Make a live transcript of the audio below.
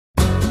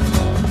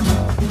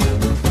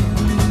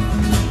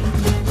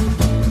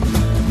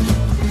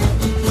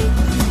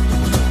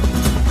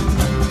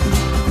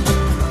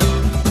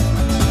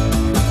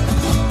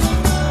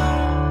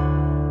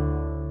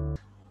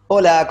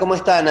Hola, ¿cómo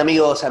están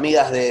amigos,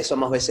 amigas de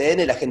Somos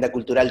BCN, la agenda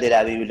cultural de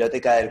la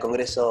Biblioteca del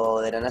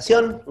Congreso de la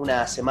Nación?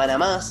 Una semana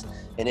más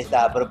en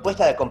esta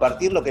propuesta de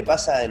compartir lo que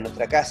pasa en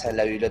nuestra casa, en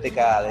la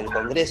Biblioteca del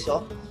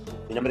Congreso.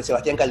 Mi nombre es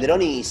Sebastián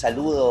Calderón y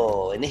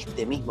saludo en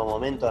este mismo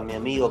momento a mi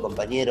amigo,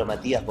 compañero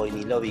Matías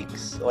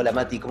Boinilovics. Hola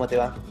Mati, ¿cómo te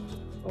va?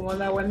 ¿Cómo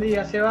anda? Buen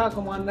día, Seba,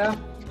 ¿cómo anda?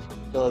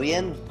 ¿Todo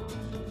bien?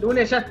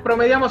 Lunes ya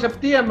promediamos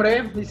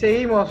septiembre, y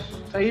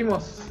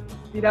seguimos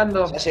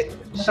tirando. Ya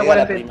llega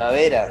la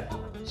primavera,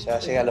 ya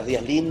llegan los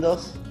días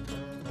lindos.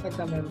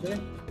 Exactamente.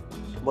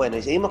 Bueno,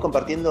 y seguimos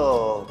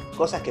compartiendo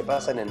cosas que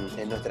pasan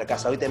en nuestra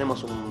casa. Hoy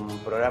tenemos un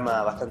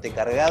programa bastante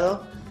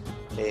cargado.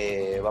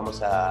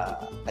 Vamos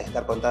a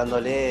estar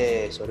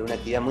contándole sobre una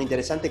actividad muy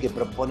interesante que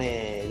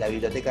propone la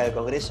Biblioteca del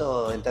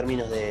Congreso en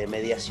términos de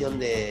mediación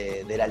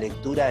de la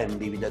lectura en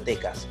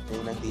bibliotecas. Es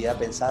una actividad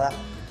pensada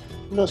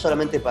no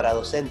solamente para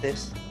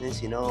docentes,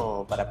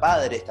 sino para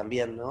padres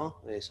también,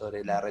 ¿no?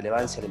 Sobre la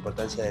relevancia, la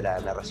importancia de la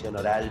narración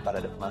oral para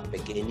los más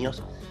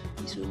pequeños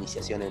y su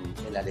iniciación en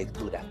la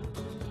lectura.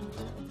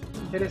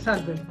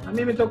 Interesante. A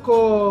mí me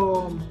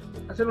tocó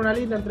hacer una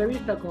linda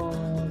entrevista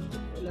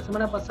la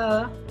semana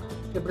pasada,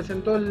 que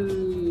presentó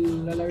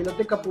la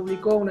biblioteca,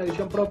 publicó una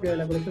edición propia de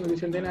la colección del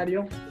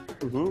Bicentenario,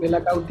 de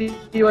La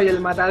Cautiva y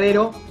el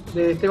Matadero,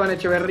 de Esteban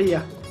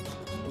Echeverría.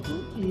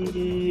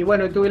 Y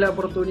bueno, tuve la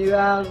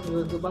oportunidad,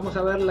 vamos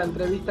a ver la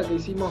entrevista que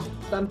hicimos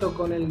tanto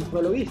con el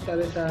prologuista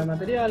de ese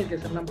material, que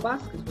es Hernán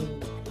Pas, que es un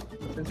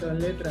licenciado en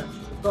Letras,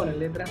 doctor en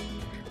Letras,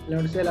 de la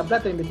Universidad La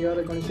Plata, investigador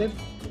del CONICET,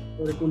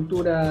 sobre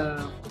cultura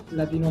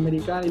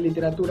latinoamericana y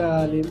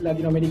literatura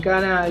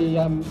latinoamericana y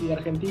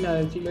argentina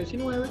del siglo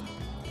XIX,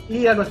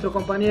 y a nuestro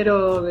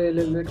compañero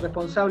el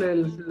responsable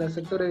del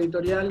sector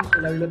editorial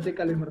de la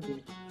biblioteca, Luis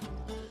Martínez.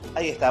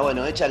 Ahí está,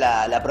 bueno, hecha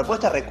la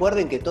propuesta.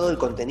 Recuerden que todo el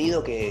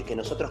contenido que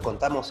nosotros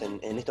contamos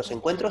en estos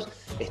encuentros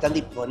están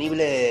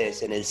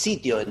disponibles en el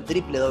sitio, en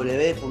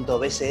www.bcn.gov.ar,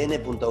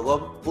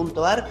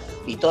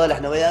 y todas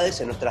las novedades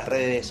en nuestras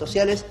redes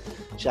sociales.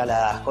 Ya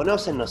las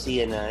conocen, nos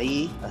siguen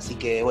ahí, así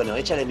que bueno,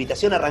 hecha la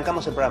invitación,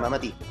 arrancamos el programa,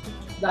 Mati.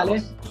 Dale.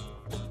 Vamos.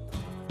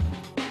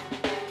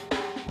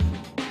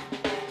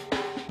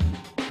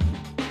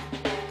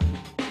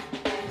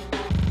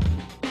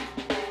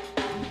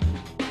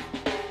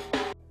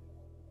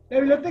 La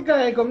Biblioteca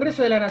del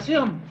Congreso de la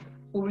Nación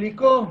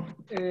publicó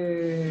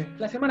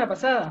la semana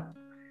pasada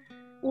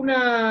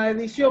una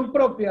edición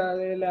propia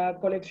de la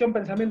colección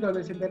Pensamiento del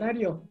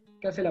Bicentenario,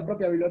 que hace la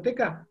propia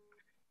biblioteca,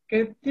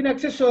 que tiene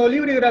acceso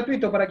libre y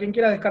gratuito para quien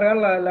quiera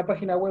descargarla en la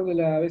página web de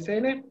la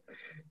BCN,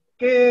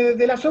 que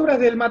de las obras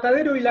del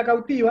Matadero y la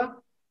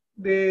Cautiva,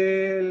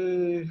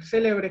 del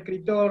célebre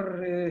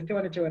escritor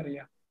Esteban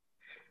Echeverría.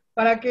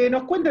 Para que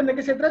nos cuenten de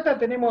qué se trata,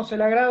 tenemos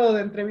el agrado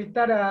de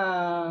entrevistar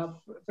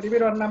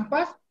primero a Hernán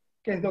Pas,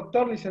 que es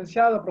doctor,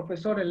 licenciado,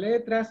 profesor en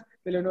Letras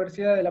de la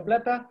Universidad de La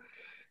Plata,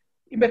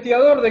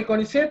 investigador del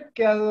CONICET,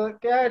 que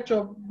ha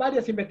hecho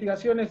varias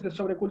investigaciones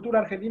sobre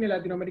cultura argentina y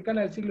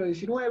latinoamericana del siglo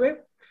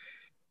XIX,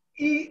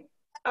 y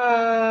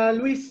a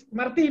Luis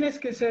Martínez,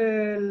 que es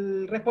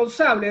el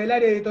responsable del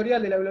área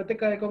editorial de la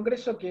Biblioteca del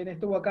Congreso, quien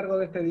estuvo a cargo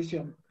de esta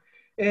edición.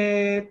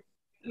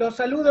 Los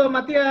saludo,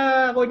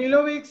 Matías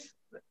Boinilovics,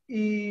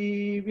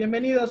 y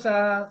bienvenidos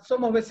a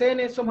Somos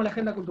BCN, Somos la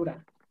Agenda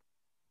Cultural.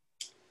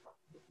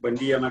 Buen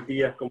día,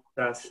 Matías, ¿cómo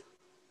estás?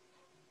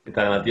 ¿Qué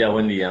tal, Matías?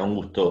 Buen día, un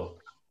gusto.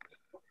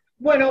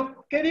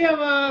 Bueno,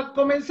 quería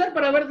comenzar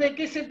para ver de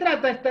qué se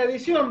trata esta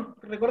edición.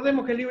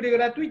 Recordemos que es libre y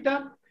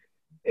gratuita.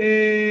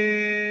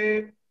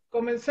 Quería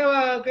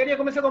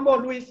comenzar con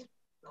vos, Luis,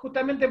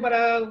 justamente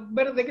para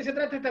ver de qué se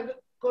trata esta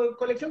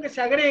colección que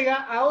se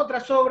agrega a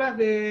otras obras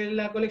de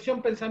la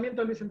colección Pensamiento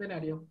del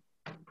Bicentenario.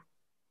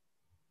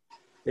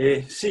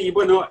 Sí,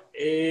 bueno,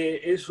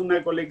 es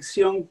una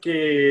colección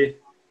que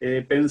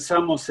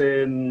pensamos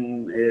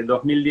en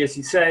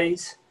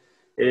 2016.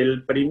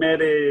 El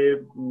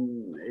primer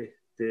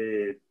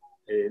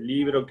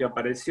libro que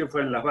apareció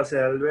fue en las bases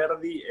de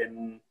Alberdi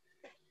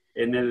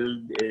en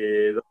el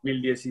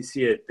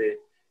 2017.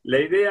 La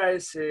idea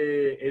es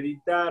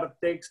editar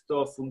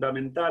textos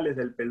fundamentales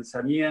del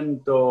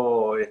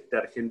pensamiento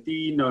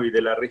argentino y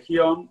de la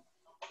región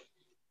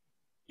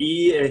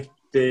y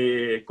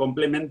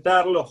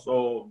complementarlos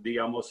o,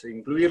 digamos,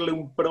 incluirle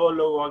un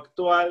prólogo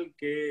actual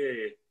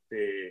que,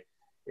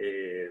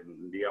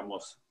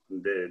 digamos,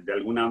 de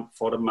alguna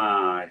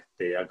forma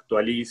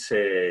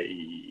actualice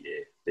y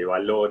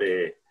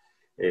valore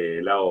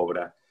la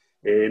obra.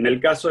 En el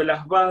caso de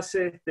las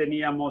bases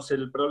teníamos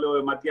el prólogo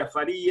de Matías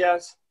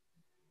Farías,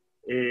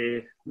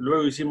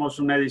 luego hicimos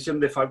una edición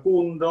de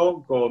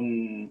Facundo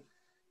con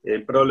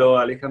el prólogo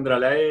de Alejandra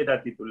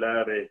Laera,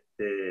 titular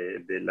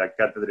de la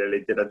Cátedra de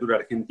Literatura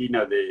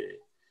Argentina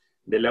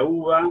de la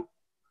UBA.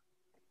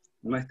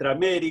 Nuestra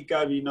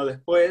América vino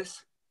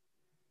después,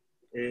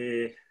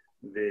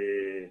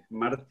 de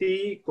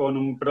Martí, con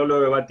un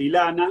prólogo de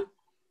Batilana.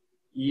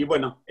 Y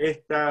bueno,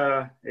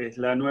 esta es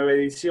la nueva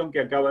edición que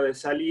acaba de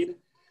salir.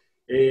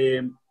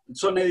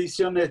 Son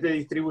ediciones de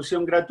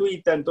distribución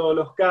gratuita en todos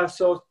los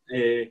casos.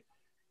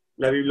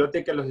 la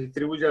biblioteca los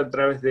distribuye a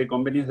través de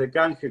convenios de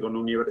canje con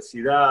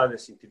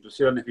universidades,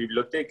 instituciones,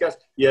 bibliotecas,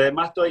 y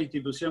además toda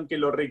institución que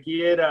lo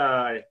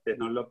requiera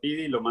nos lo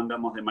pide y lo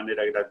mandamos de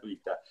manera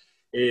gratuita.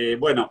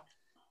 La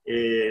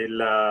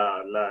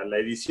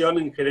edición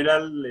en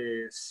general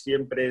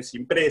siempre es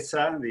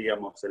impresa,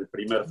 digamos, el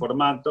primer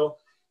formato,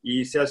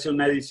 y se hace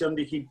una edición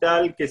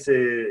digital que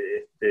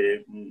se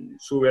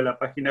sube a la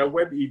página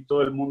web y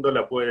todo el mundo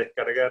la puede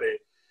descargar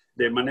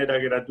de manera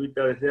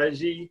gratuita desde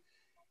allí.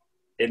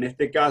 En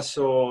este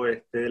caso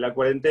de la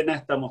cuarentena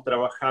estamos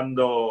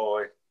trabajando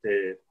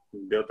de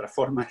otra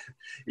forma.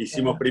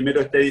 Hicimos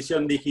primero esta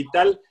edición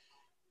digital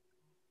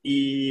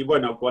y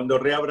bueno, cuando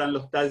reabran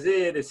los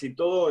talleres y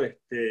todo,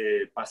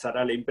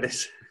 pasará a la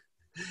impresa.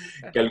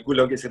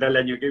 Calculo que será el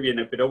año que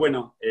viene, pero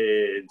bueno,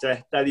 ya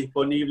está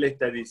disponible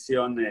esta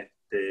edición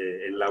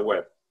en la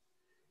web.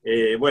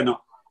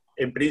 Bueno,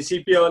 en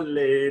principio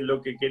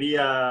lo que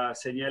quería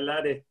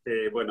señalar,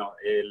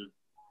 el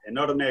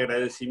enorme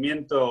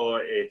agradecimiento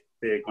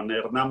con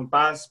Hernán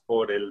Pas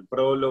por el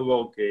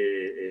prólogo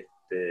que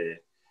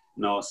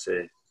nos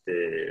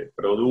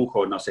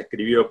produjo, nos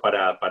escribiio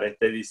para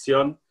esta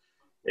edición,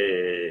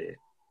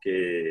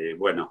 que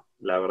bueno,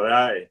 la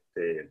verdad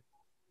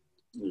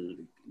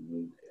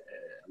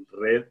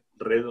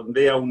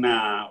redondea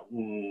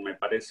me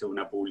parece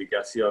una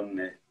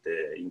publicación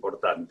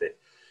importante.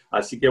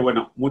 Así que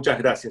bueno, muchas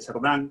gracias,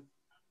 Hernán.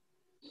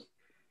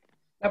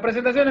 La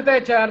presentación está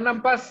hecha,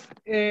 Hernán Pas.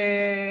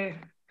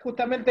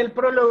 Justamente el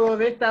prólogo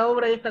de esta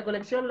obra y esta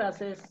colección la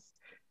haces,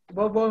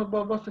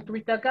 vos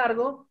estuviste a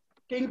cargo,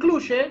 que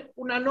incluye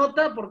una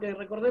nota, porque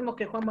recordemos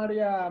que Juan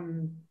María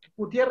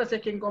Gutiérrez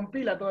es quien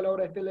compila toda la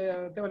obra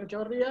de Esteban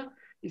Echeverría,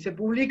 y se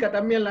publica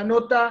también la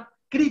nota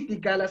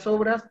crítica a las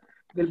obras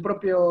del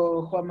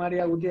propio Juan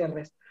María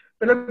Gutiérrez.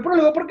 Pero el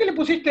prólogo, ¿por qué le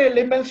pusiste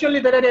la invención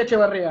literaria de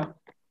Echeverría?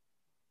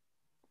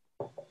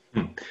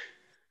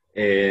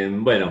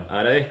 Bueno,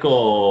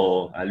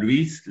 agradezco a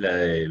Luis,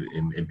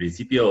 en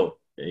principio,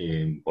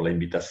 por la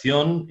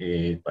invitación.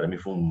 Para mí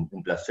fue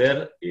un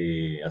placer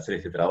hacer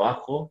este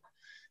trabajo,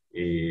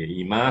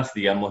 y más,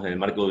 digamos, en el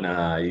marco de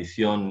una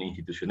edición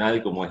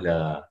institucional como es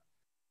la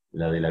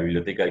de la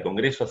Biblioteca del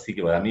Congreso, así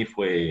que para mí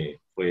fue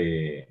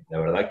la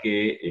verdad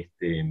que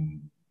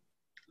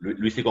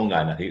lo hice con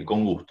ganas,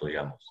 con gusto,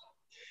 digamos.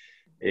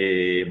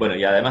 Bueno,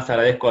 y además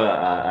agradezco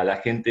a la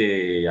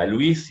gente, a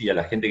Luis y a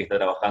la gente que está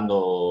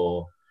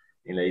trabajando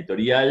en la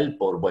editorial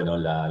por, bueno,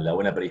 la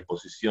buena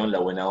predisposición, la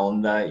buena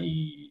onda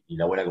y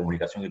la buena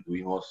comunicación que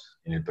tuvimos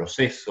en el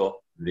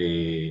proceso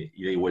de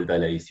ida y vuelta de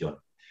la edición.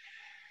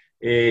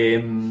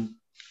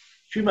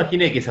 Yo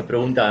imaginé que esa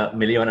pregunta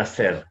me la iban a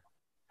hacer,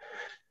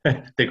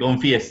 te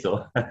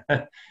confieso.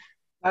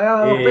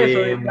 Pagaba 2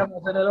 pesos,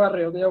 digamos, en el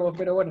barrio, digamos,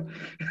 pero bueno.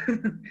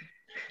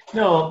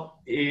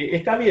 No,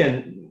 está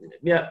bien.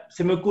 Mira,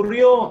 se me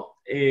ocurrió,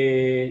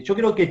 yo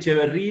creo que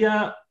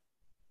Echeverría,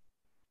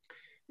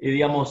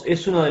 digamos,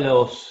 es uno de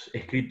los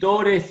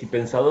escritores y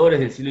pensadores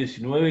del siglo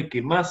XIX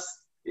que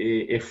más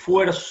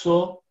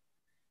esfuerzo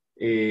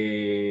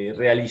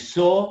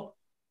realizó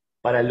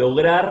para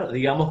lograr,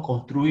 digamos,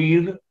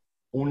 construir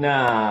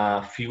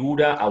una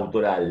figura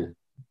autoral,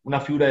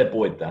 una figura de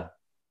poeta,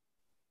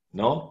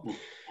 ¿no?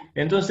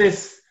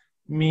 Entonces,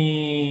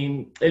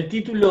 el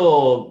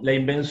título, La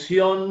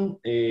invención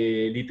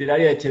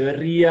literaria de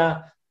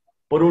Echeverría,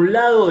 por un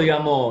lado,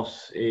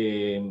 digamos,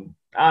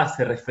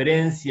 hace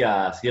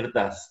referencia a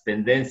ciertas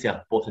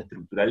tendencias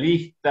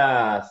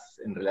postestructuralistas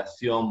en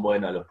relación,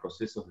 bueno, a los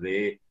procesos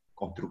de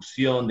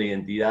construcción de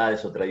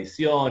identidades o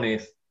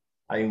tradiciones.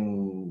 Hay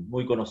un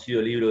muy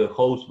conocido libro de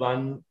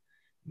Hobsbawm,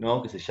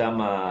 ¿no?, que se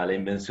llama La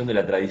invención de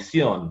la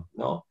tradición,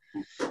 ¿no?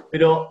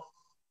 Pero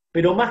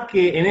más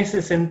que en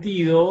ese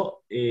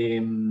sentido,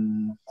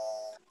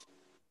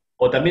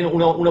 o también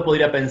uno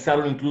podría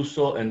pensarlo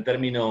incluso en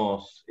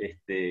términos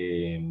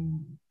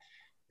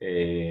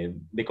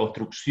de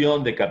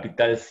construcción de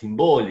capital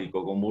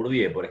simbólico, con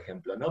Bourdieu, por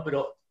ejemplo, ¿no?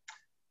 Pero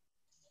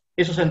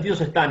esos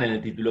sentidos están en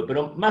el título,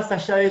 pero más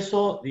allá de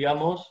eso,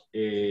 digamos,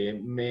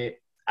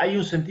 hay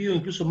un sentido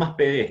incluso más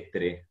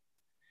pedestre,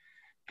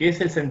 que es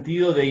el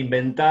sentido de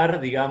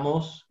inventar,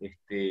 digamos,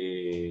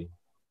 de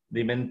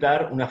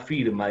inventar una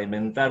firma, de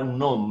inventar un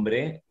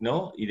nombre,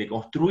 ¿no? Y de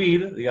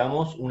construir,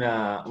 digamos,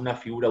 una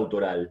figura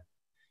autoral.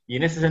 Y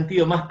en ese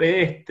sentido más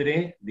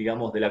pedestre,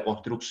 digamos, de la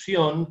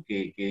construcción,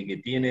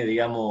 que tiene,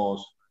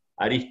 digamos,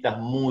 aristas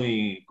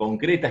muy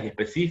concretas y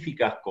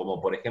específicas,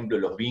 como por ejemplo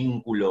los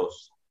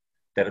vínculos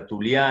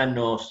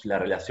tertulianos, la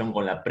relación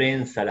con la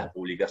prensa, las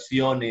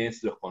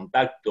publicaciones, los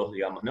contactos,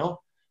 digamos,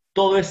 ¿no?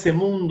 Todo ese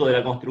mundo de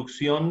la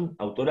construcción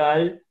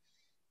autoral,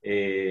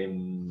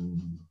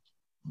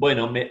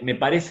 bueno, me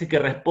parece que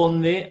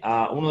responde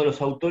a uno de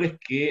los autores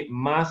que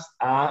más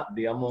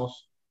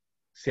digamos,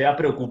 se ha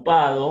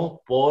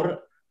preocupado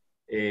por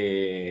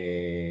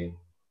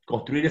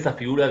construir esa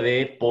figura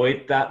de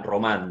poeta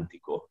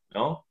romántico,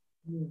 ¿no?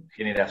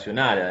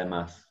 Generacional,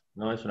 además,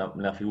 ¿no? Es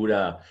una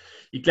figura...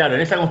 Y claro,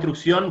 en esa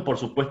construcción, por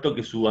supuesto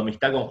que su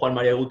amistad con Juan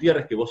María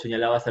Gutiérrez, que vos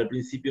señalabas al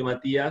principio,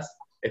 Matías,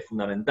 es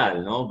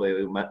fundamental, ¿no?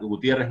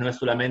 Gutiérrez no es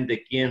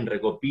solamente quien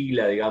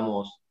recopila,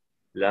 digamos,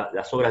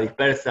 las obras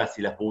dispersas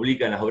y las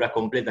publica en las obras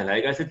completas en la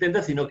década del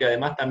 70, sino que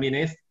además también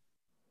es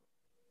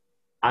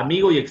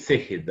amigo y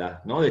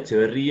exégeta, ¿no?, de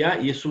Echeverría,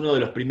 y es uno de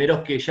los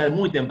primeros que ya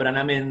muy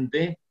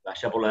tempranamente,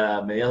 allá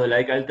por mediados de la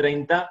década del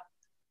 30,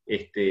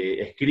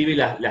 escribe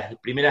las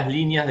primeras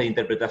líneas de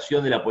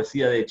interpretación de la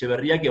poesía de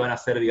Echeverría que van a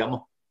ser,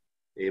 digamos,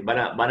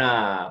 van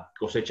a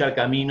cosechar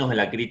caminos en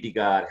la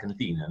crítica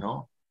argentina,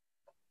 ¿no?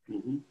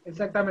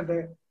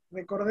 Exactamente.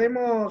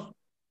 Recordemos,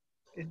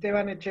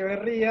 Esteban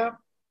Echeverría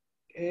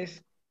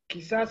es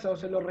quizás, o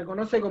se lo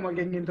reconoce como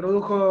quien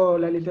introdujo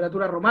la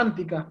literatura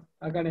romántica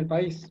acá en el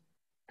país.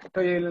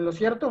 ¿Estoy en lo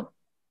cierto?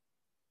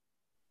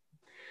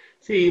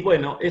 Sí,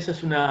 bueno,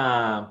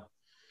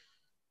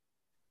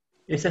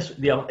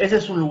 digamos, ese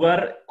es un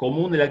lugar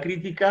común de la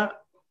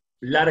crítica,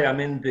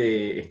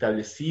 largamente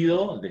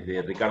establecido,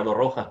 desde Ricardo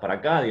Rojas para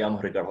acá.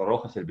 Digamos, Ricardo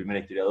Rojas es el primer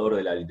historiador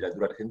de la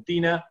literatura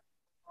argentina.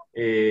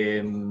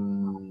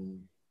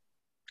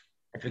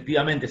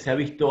 Efectivamente, se ha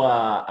visto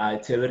a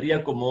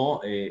Echeverría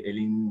como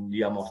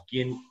digamos,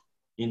 quien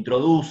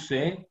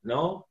introduce,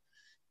 ¿no?,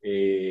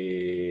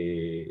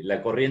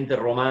 la corriente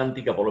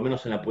romántica, por lo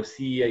menos en la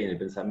poesía y en el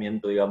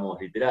pensamiento,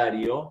 digamos,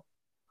 literario,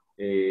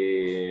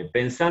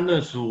 pensando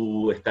en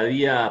su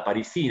estadía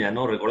parisina,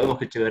 ¿no? Recordemos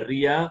que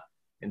Echeverría,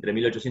 entre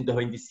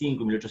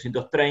 1825 y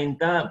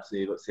 1830,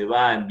 se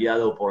va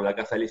enviado por la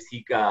Casa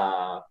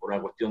Lezica por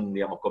una cuestión,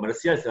 digamos,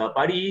 comercial, se va a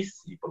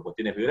París, y por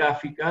cuestiones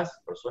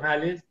biográficas,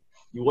 personales,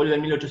 y vuelve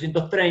en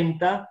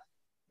 1830,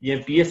 y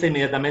empieza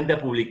inmediatamente a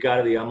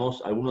publicar,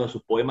 digamos, algunos de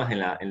sus poemas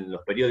en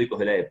los periódicos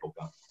de la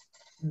época.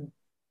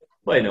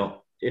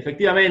 Bueno,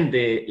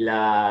 efectivamente,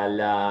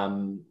 la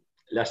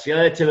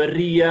llegada de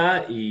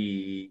Echeverría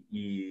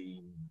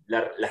y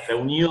las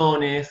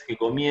reuniones que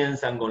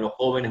comienzan con los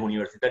jóvenes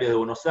universitarios de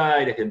Buenos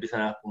Aires, que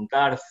empiezan a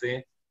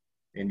juntarse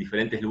en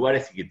diferentes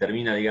lugares y que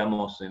termina,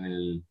 digamos,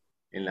 en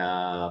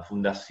la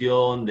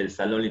fundación del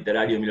Salón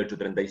Literario de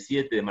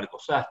 1837 de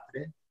Marcos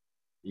Sastre,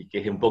 y que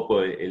es un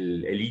poco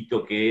el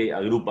hito que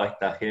agrupa a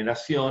esta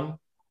generación,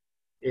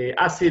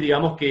 hace,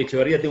 digamos, que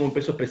Echeverría tenga un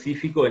peso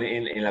específico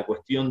en la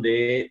cuestión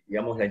de,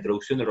 digamos, la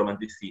introducción del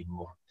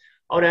romanticismo.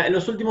 Ahora, en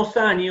los últimos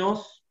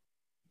años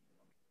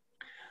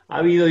ha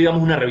habido,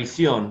 digamos, una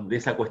revisión de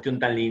esa cuestión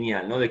tan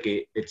lineal, ¿no?, de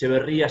que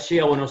Echeverría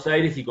llega a Buenos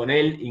Aires y con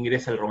él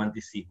ingresa el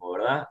romanticismo,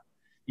 ¿verdad?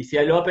 Y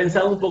se lo ha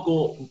pensado un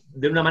poco,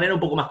 de una manera un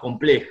poco más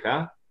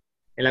compleja,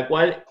 en la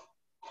cual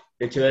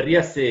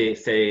Echeverría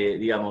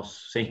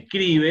digamos, se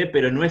inscribe,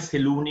 pero no es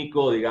el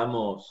único,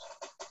 digamos,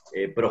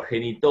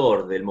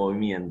 progenitor del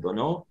movimiento,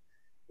 ¿no?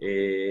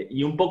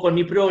 Y un poco en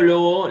mi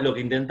prólogo, lo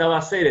que intentaba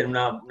hacer en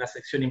una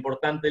sección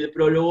importante del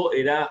prólogo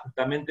era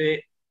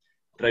justamente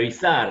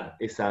revisar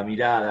esa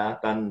mirada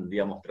tan,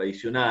 digamos,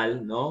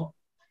 tradicional, ¿no?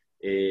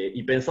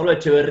 Y pensarlo a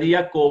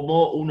Echeverría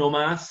como uno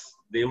más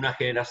de una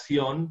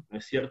generación, ¿no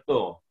es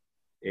cierto?,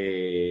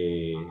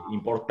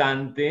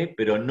 importante,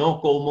 pero no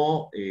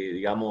como,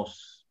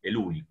 digamos, el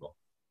único.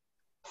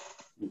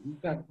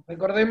 Claro.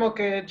 Recordemos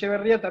que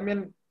Echeverría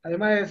también,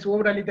 además de su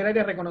obra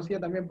literaria, es reconocida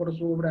también por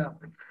su obra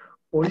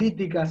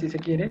política, si se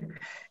quiere,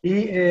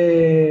 y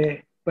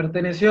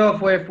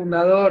fue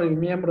fundador y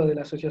miembro de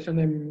la Asociación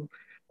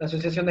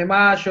de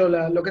Mayo,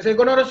 lo que se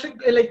conoce,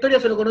 en la historia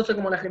se lo conoce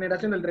como la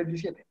generación del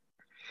 37.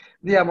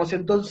 Digamos,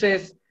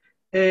 entonces,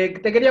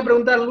 te quería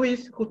preguntar,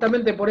 Luis,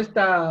 justamente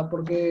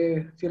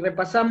porque si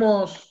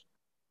repasamos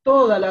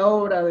toda la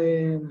obra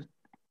de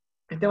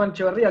Esteban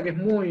Echeverría, que es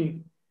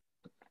muy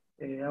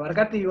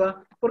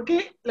abarcativa, ¿por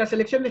qué la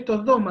selección de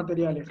estos dos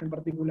materiales en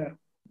particular,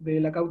 de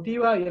la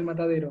cautiva y el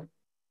matadero?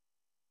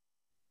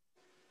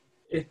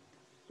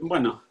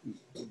 Bueno,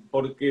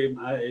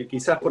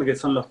 quizás porque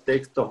son los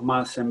textos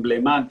más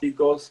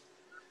emblemáticos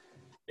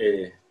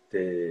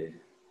de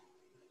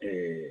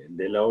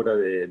la obra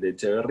de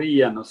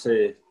Echeverría. No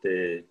sé,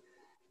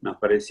 nos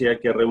parecía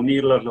que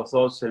reunirlos los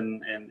dos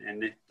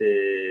en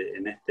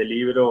este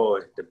libro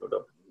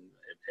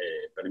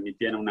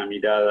permitían una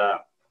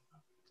mirada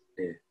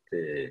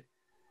que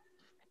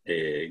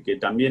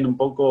también un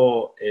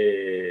poco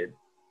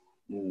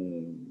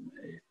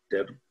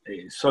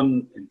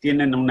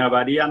tienen una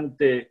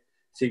variante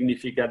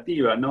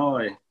significativa, ¿no?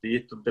 Y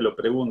esto te lo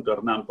pregunto,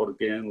 Hernán,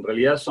 porque en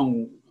realidad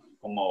son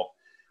como,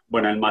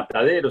 bueno, el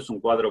matadero es un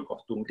cuadro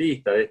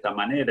costumbrista, de esta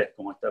manera es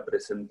como está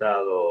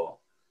presentado,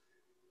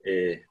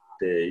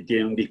 y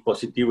tiene un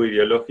dispositivo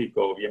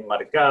ideológico bien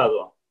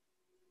marcado.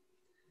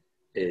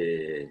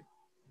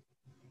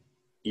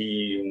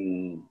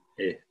 Y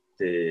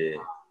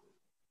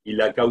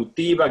la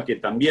cautiva, que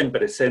también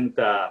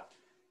presenta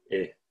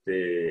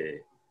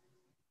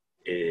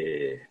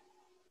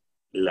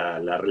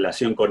la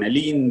relación con el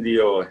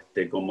indio,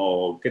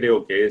 como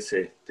creo que es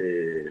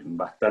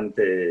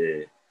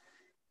bastante,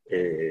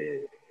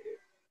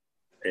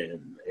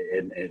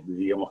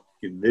 digamos,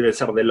 que debe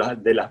ser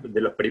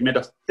de los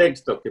primeros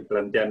textos que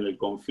plantean el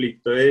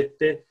conflicto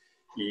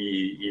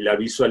y la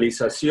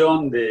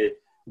visualización de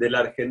la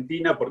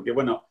Argentina, porque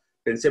bueno,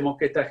 pensemos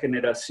que esta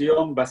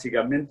generación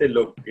básicamente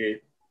lo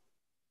que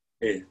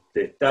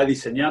está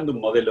diseñando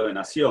un modelo de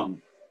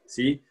nación,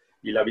 ¿sí?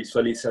 Y la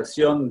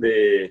visualización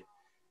de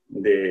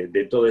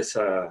toda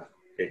esa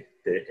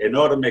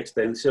enorme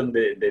extensión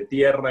de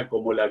tierra,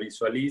 como la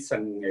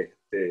visualizan,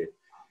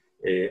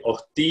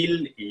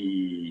 hostil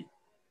y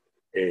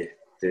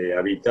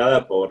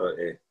habitada por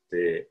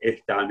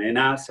esta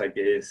amenaza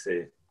que es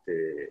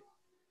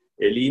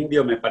el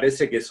indio, me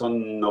parece que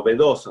son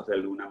novedosos de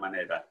alguna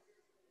manera.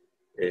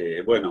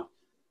 Bueno,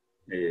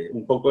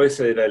 un poco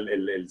ese era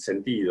el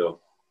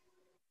sentido.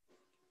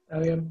 Está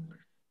bien.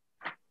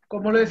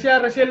 Como lo decía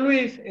recién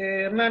Luis,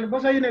 Hernán,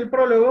 vos ahí en el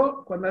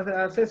prólogo, cuando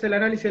haces el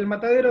análisis del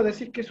matadero,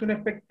 decís que es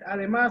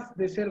además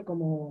de ser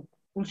como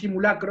un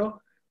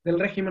simulacro del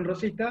régimen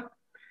rosista,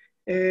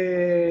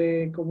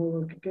 decís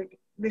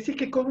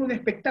que es como un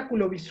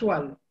espectáculo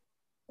visual.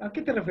 ¿A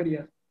qué te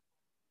referías?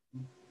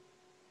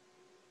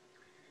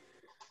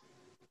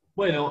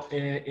 Bueno,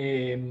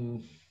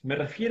 me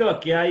refiero a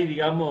que hay,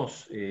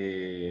 digamos,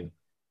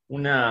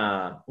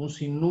 un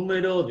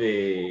sinnúmero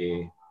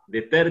de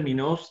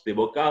términos, de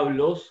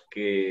vocablos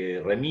que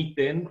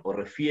remiten o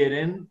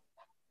refieren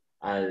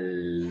a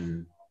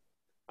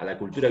la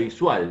cultura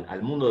visual,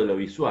 al mundo de lo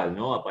visual,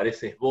 ¿no?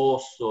 Aparece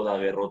esbozo,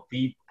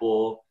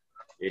 daguerrotipo,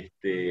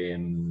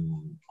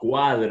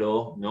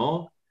 cuadro,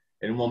 ¿no?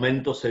 En un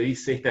momento se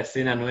dice, esta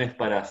escena no es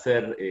para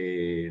ser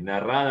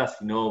narrada,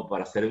 sino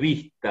para ser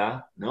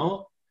vista,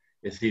 ¿no?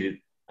 Es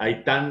decir,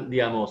 hay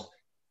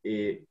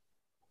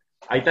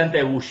hay tanta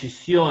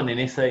ebullición en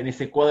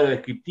ese cuadro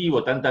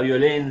descriptivo, tanta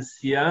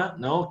violencia,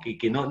 ¿no?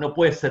 Que no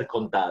puede ser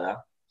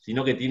contada,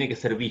 sino que tiene que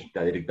ser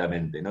vista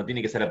directamente, no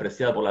tiene que ser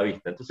apreciada por la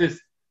vista.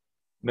 Entonces,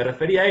 me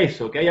refería a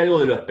eso, que hay algo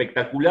de lo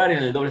espectacular en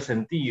el doble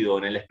sentido,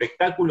 en el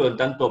espectáculo en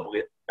tanto,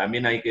 porque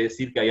también hay que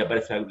decir que ahí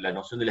aparece la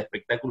noción del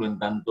espectáculo en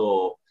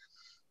tanto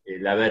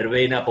la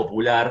verbena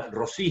popular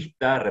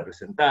rosista,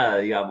 representada,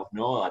 digamos,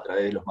 ¿no? A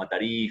través de los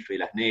matarifes,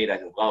 las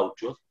negras, los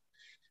gauchos,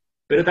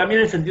 pero también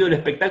en el sentido del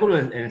espectáculo,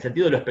 en el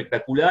sentido de lo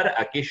espectacular,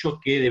 aquello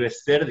que debe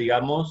ser,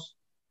 digamos,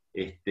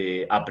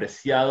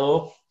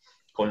 apreciado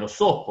con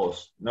los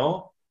ojos,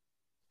 ¿no?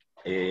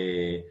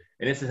 En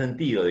ese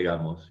sentido,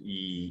 digamos.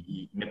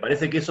 Y me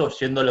parece que eso,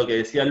 yendo a lo que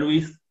decía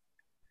Luis,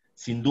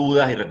 sin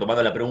dudas, y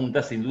retomando la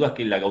pregunta, sin dudas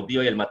que La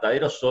cautiva y El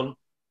matadero son,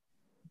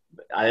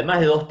 además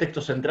de dos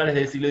textos centrales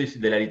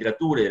de la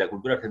literatura y de la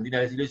cultura argentina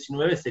del siglo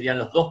XIX, serían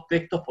los dos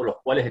textos por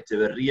los cuales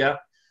Echeverría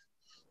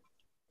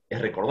es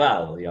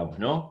recordado, digamos,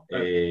 ¿no?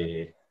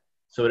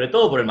 Sobre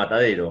todo por El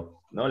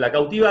matadero, ¿no? La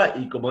cautiva,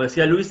 y como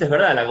decía Luis, es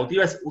verdad, La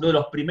cautiva es uno de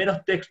los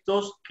primeros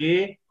textos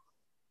que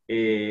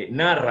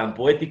narran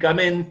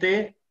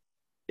poéticamente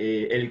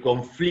el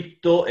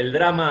conflicto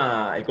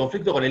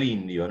con el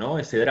indio, ¿no?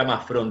 Ese drama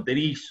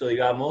fronterizo,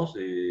 digamos,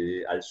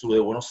 al sur de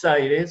Buenos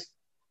Aires,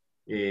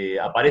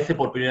 aparece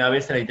por primera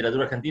vez en la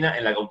literatura argentina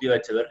en La cautiva de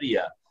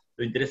Echeverría.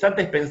 Lo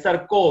interesante es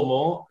pensar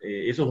cómo,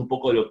 eso es un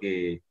poco lo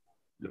que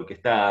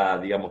está,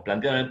 digamos,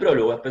 planteado en el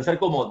prólogo, es pensar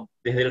cómo,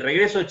 desde el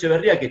regreso de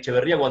Echeverría, que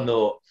Echeverría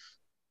cuando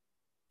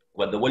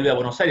vuelve a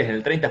Buenos Aires en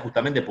el 30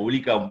 justamente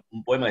publica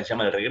un poema que se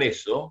llama El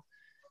regreso,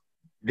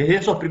 desde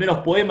esos primeros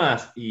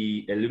poemas,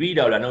 y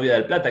Elvira o La novia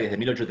del Plata, que es de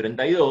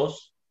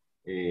 1832,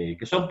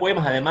 que son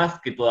poemas además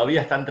que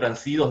todavía están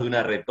transidos de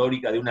una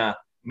retórica, de una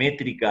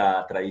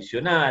métrica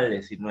tradicional,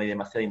 es decir, no hay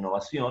demasiada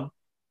innovación.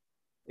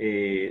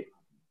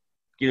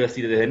 Quiero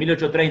decir, desde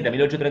 1830,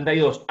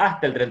 1832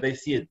 hasta el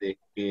 37,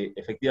 que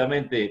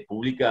efectivamente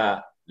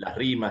publica las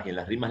rimas y en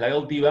las rimas La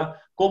cautiva,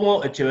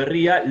 cómo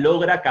Echeverría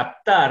logra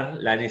captar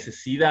la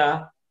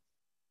necesidad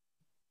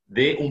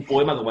de un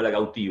poema como La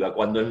cautiva,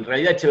 cuando en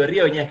realidad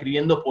Echeverría venía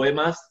escribiendo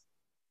poemas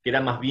que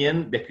eran más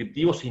bien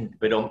descriptivos,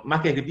 pero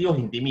más que descriptivos,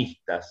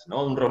 intimistas,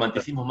 ¿no? Un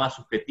romanticismo más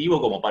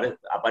subjetivo, como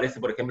aparece,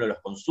 por ejemplo, en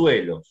Los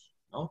Consuelos,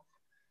 ¿no?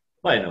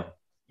 Bueno,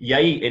 y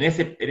ahí, en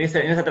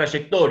esa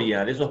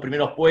trayectoria de esos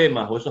primeros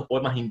poemas, o esos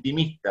poemas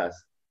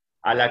intimistas,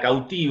 a La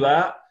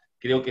cautiva,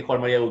 creo que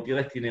Juan María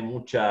Gutiérrez tiene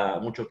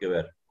mucho que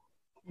ver.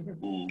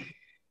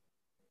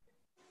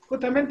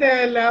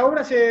 Justamente la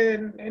obra,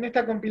 en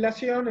esta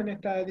compilación, en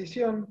esta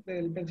edición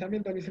del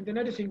Pensamiento del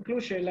Bicentenario, se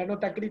incluye la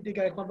nota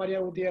crítica de Juan María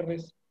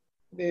Gutiérrez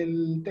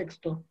del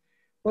texto.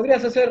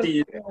 ¿Podrías hacer,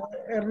 Sí.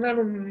 Hernán,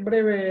 un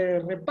breve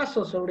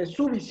repaso sobre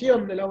su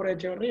visión de la obra de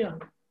Echeverría,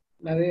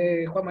 la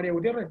de Juan María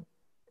Gutiérrez?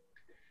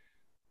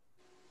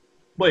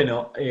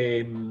 Bueno,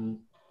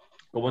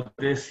 como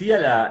te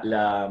decía,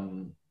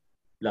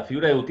 la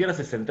figura de Gutiérrez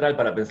es central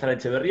para pensar a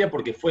Echeverría,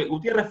 porque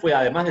Gutiérrez fue,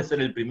 además de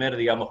ser el primer,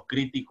 digamos,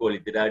 crítico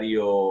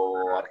literario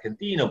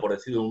argentino, por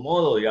decirlo de un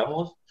modo,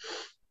 digamos,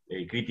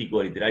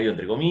 crítico literario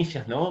entre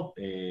comillas, ¿no?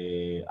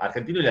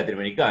 Argentino y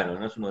latinoamericano,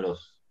 ¿no? Es uno de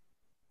los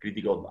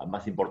críticos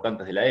más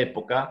importantes de la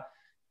época.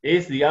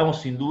 Es,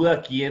 digamos, sin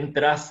duda quien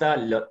traza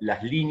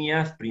las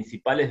líneas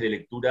principales de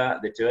lectura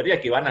de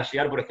Echeverría, que van a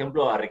llegar, por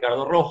ejemplo, a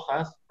Ricardo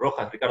Rojas.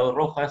 Ricardo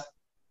Rojas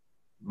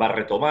va a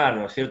retomar,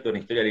 ¿no es cierto?, en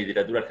Historia de la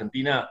Literatura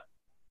Argentina,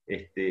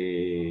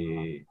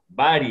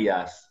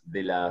 varias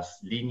de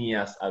las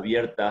líneas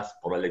abiertas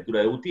por la lectura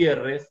de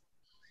Gutiérrez,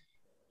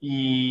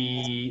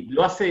 y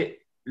lo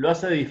hace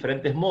de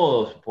diferentes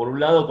modos. Por un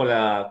lado,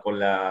 con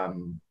la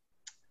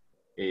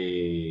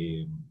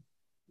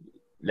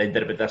la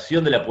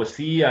interpretación de la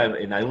poesía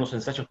en algunos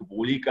ensayos que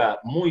publica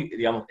muy,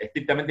 digamos,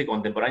 estrictamente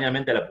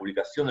contemporáneamente a la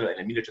publicación en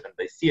el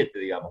 1837,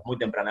 digamos, muy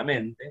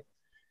tempranamente.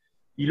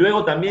 Y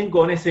luego también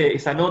con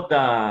esa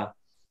nota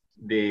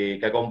que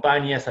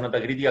acompaña, esa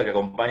nota crítica que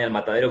acompaña al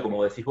matadero,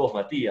 como decís vos,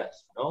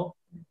 Matías, ¿no?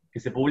 Que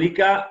se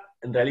publica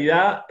en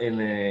realidad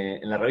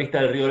en la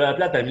revista del Río de la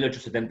Plata en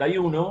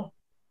 1871,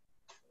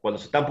 cuando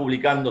se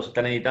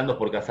están editando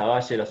por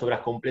Casavalle las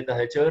obras completas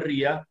de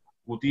Echeverría.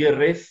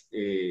 Gutiérrez,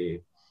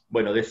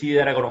 decide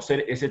dar a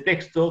conocer ese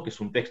texto, que es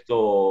un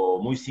texto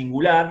muy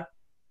singular,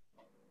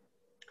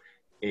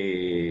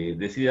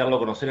 decide darlo a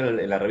conocer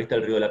en la revista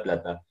del Río de la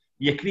Plata.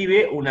 Y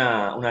escribe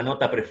una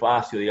nota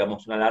prefacio,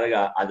 digamos, una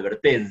larga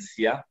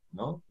advertencia,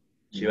 ¿no?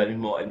 Lleva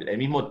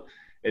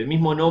el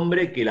mismo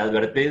nombre que la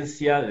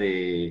advertencia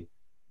de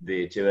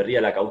Echeverría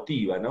la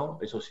cautiva, ¿no?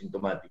 Eso es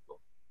sintomático.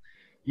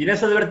 Y en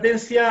esa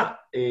advertencia,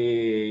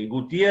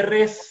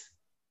 Gutiérrez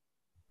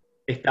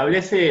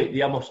establece,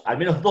 digamos, al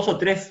menos 2 o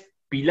 3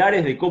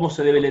 pilares de cómo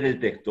se debe leer el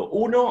texto.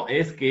 Uno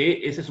es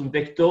que ese es un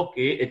texto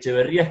que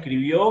Echeverría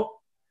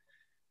escribió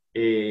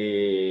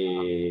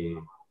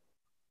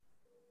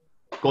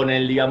con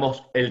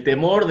el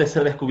temor de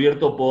ser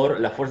descubierto por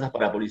las fuerzas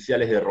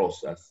parapoliciales de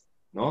Rosas,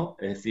 ¿no?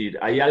 Es decir,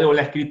 hay algo en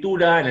la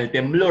escritura, en el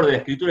temblor de la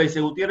escritura,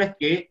 dice Gutiérrez,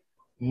 que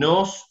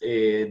nos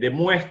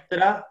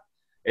demuestra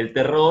el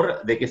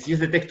terror de que si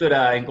ese texto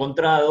era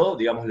encontrado,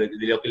 digamos, de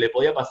lo que le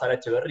podía pasar a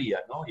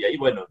Echeverría, ¿no? Y ahí,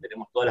 bueno,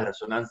 tenemos todas las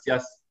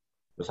resonancias,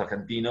 los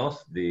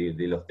argentinos, de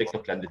los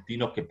textos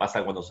clandestinos que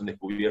pasan cuando son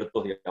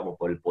descubiertos, digamos,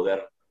 por el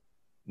poder,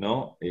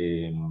 ¿no?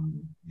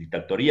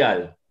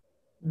 Dictatorial.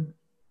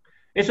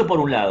 Eso por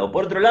un lado.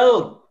 Por otro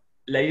lado,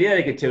 la idea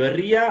de que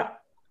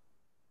Echeverría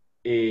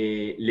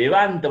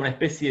levanta una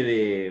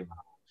especie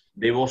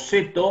de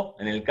boceto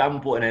en el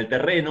campo, en el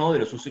terreno,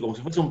 como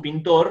si fuese un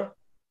pintor.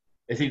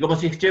 Es decir, como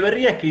si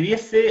Echeverría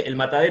escribiese el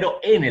matadero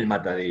en el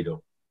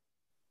matadero.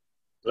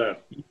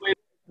 Claro. Y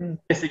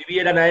que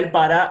sirvieran a él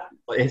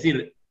es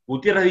decir,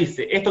 Gutiérrez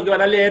dice, esto que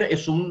van a leer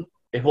es un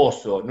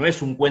esbozo, no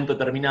es un cuento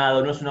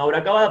terminado, no es una obra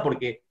acabada,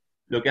 porque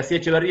lo que hacía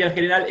Echeverría en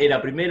general era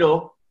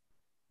primero,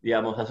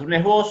 digamos, hacer un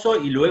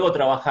esbozo y luego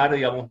trabajar,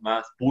 digamos,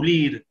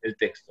 pulir el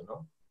texto,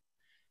 ¿no?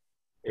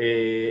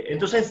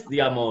 Entonces,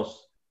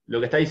 digamos, lo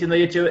que está diciendo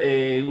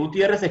ahí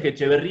Gutiérrez es que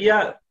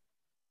Echeverría...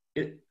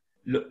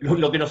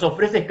 Lo que nos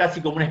ofrece es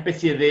casi como una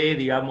especie de,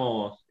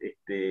 digamos,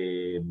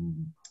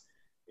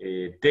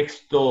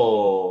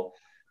 texto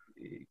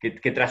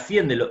que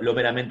trasciende lo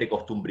meramente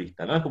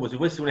costumbrista, ¿no? Es como si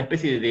fuese una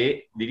especie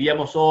de,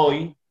 diríamos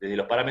hoy, desde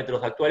los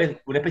parámetros actuales,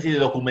 una especie de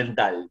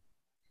documental,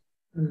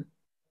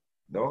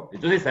 ¿no?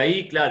 Entonces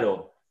ahí,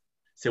 claro,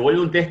 se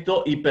vuelve un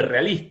texto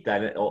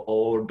hiperrealista,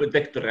 o un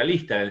texto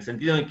realista, en el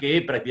sentido en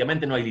que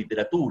prácticamente no hay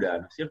literatura,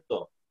 ¿no es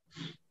cierto?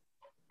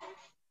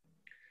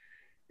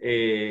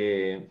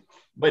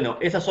 Bueno,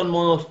 esos son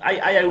modos.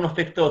 Hay algunos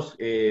textos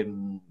que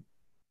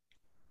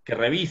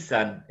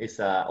revisan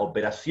esa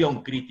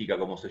operación crítica,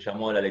 como se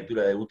llamó la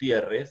lectura de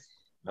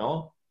Gutiérrez,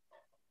 ¿no?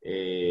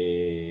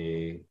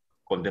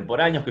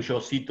 Contemporáneos que yo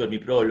cito en mi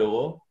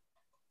prólogo.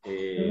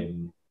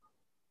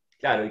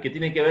 Claro, y que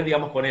tienen que ver,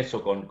 digamos, con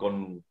eso,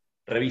 con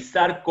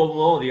revisar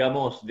cómo,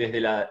 digamos, desde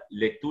la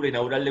lectura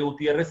inaugural de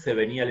Gutiérrez se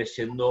venía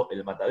leyendo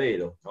El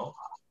Matadero, ¿no?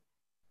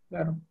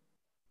 Claro.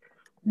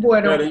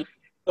 Bueno.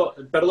 Claro,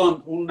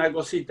 perdón, una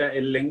cosita,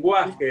 el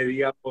lenguaje,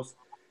 digamos,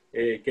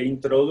 que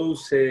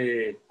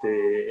introduce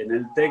en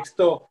el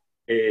texto,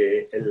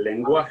 el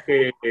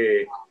lenguaje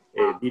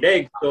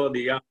directo,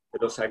 digamos, de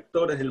los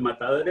actores del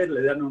matadero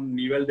le dan un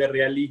nivel de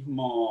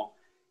realismo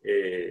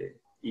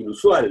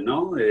inusual,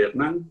 ¿no,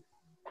 Hernán?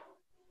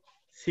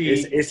 Sí.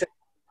 Esa es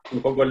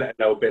un poco la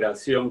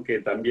operación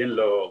que también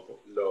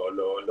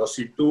lo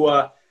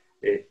sitúa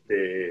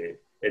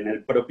en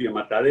el propio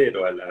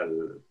matadero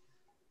al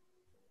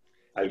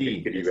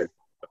Sí, que escribe.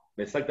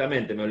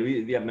 Exactamente, me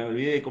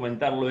olvidé de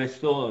comentarlo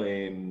eso,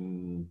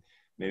 me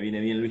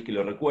viene bien Luis que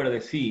lo recuerde.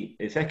 Sí,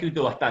 se ha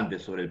escrito bastante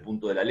sobre el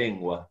punto de la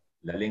lengua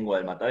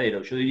del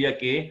matadero. Yo diría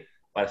que,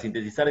 para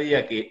sintetizar,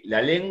 diría que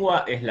la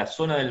lengua es la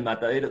zona del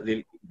matadero,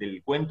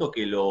 del cuento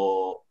que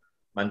lo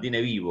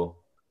mantiene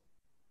vivo.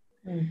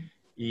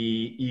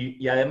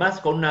 Y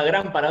además con una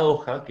gran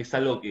paradoja, que es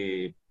algo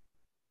que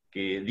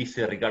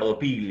dice Ricardo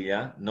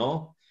Piglia,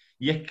 ¿no?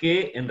 Y es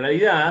que, en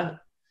realidad,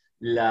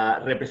 la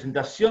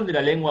representación de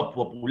la lengua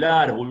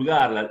popular,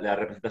 vulgar, la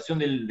representación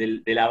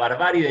de la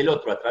barbarie del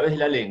otro a través de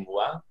la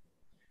lengua,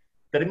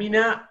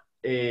 termina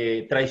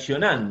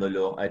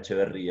traicionándolo a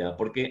Echeverría,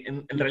 porque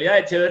en realidad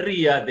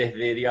Echeverría,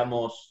 desde,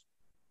 digamos,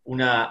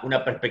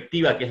 una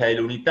perspectiva que es la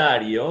del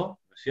unitario,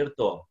 ¿no es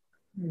cierto?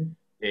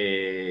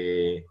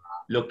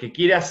 Lo que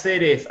quiere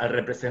hacer es, al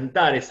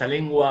representar esa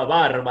lengua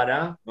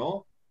bárbara,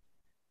 ¿no?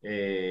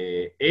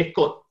 Es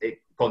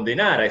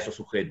condenar a esos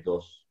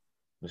sujetos,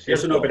 ¿no es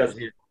cierto? Es una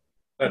operación.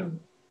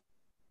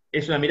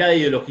 Es una mirada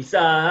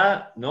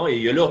ideologizada, ¿no?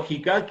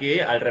 Ideológica,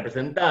 que al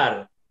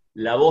representar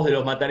la voz de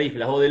los matarifes,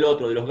 la voz del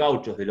otro, de los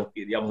gauchos,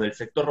 digamos, del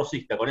sector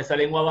rosista, con esa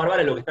lengua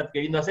bárbara, lo que está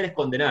queriendo hacer es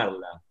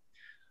condenarla.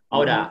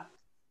 Ahora,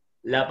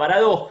 la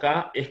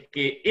paradoja es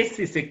que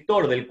ese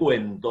sector del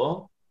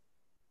cuento,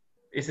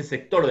 ese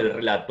sector del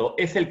relato,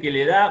 es el que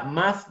le da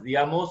más,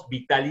 digamos,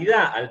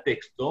 vitalidad al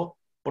texto,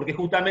 porque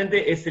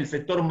justamente es el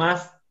sector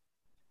más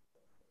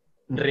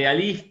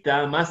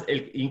realista,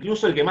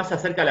 incluso el que más se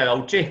acerca a la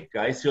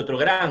gauchesca, ese otro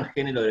gran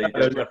género de la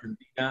literatura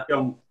argentina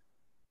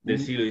del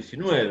siglo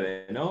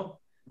XIX, ¿no?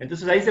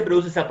 Entonces ahí se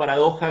produce esa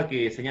paradoja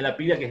que señala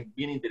Pila, que es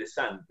bien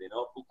interesante,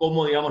 ¿no?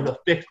 Cómo, digamos,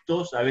 los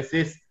textos a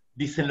veces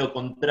dicen lo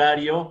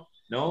contrario,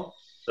 ¿no?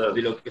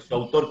 De lo que su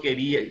autor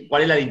quería,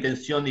 cuál es la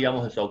intención,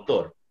 digamos, de su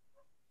autor.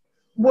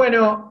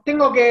 Bueno,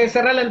 tengo que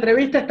cerrar la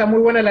entrevista, está muy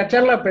buena la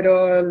charla,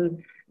 pero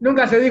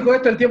nunca se dijo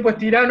esto, el tiempo es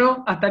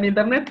tirano, hasta en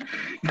internet,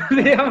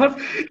 digamos.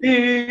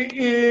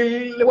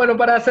 Y bueno,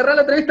 para cerrar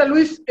la entrevista,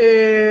 Luis,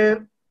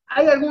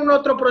 ¿hay algún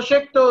otro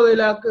proyecto de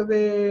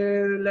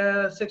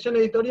la sección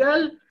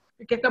editorial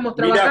que estamos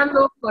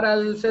trabajando para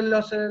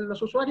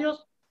los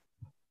usuarios?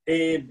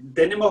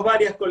 Tenemos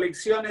varias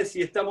colecciones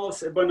y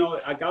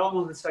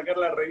acabamos de sacar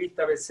la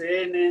revista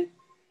BCN.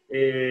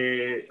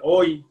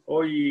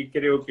 Hoy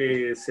creo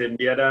que se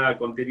enviará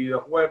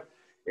contenidos web.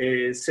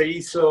 Se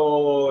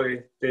hizo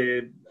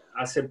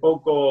hace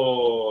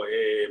poco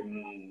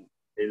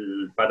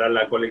para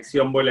la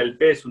colección Vuela el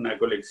Pez, una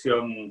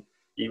colección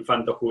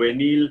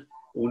infanto-juvenil,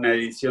 una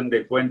edición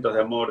de cuentos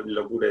de amor,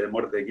 locura y de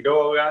muerte de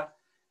Quiroga.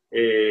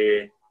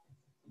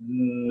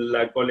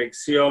 La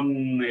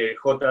colección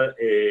JDP,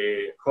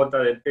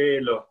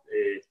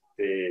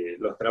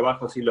 los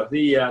trabajos y los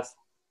días,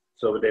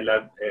 sobre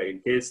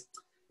que es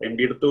en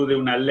virtud de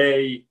una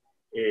ley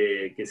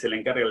que se le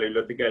encarga a la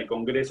Biblioteca del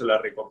Congreso la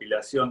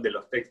recopilación de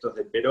los textos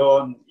de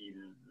Perón y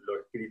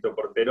lo escrito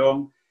por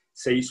Perón.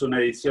 Se hizo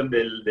una edición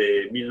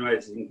de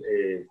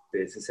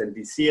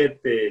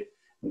 1967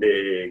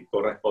 de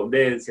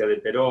correspondencia de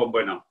Perón.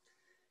 Bueno,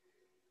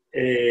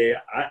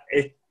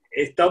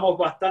 estamos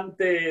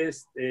bastante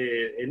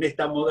en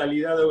esta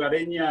modalidad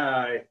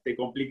hogareña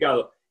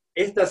complicado.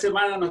 Esta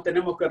semana nos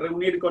tenemos que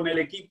reunir con el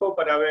equipo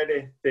para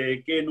ver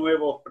qué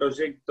nuevos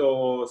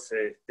proyectos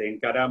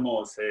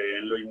encaramos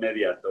en lo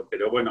inmediato.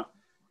 Pero bueno,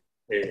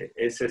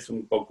 ese es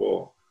un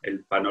poco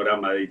el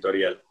panorama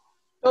editorial.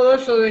 Todo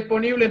eso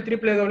disponible en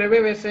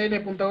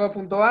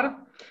www.bcn.gov.ar.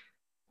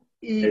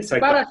 Y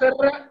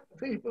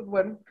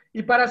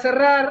para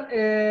cerrar,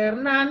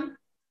 Hernán,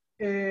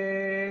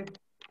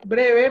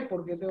 breve,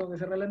 porque tengo que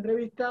cerrar la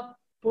entrevista,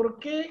 ¿por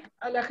qué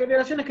a las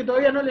generaciones que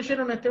todavía no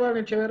leyeron a Esteban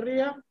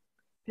Echeverría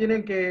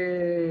tienen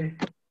que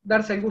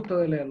darse el gusto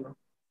de leerlo?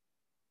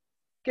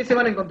 ¿Qué se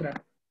van a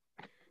encontrar?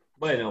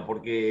 Bueno,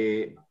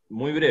 porque,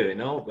 muy breve,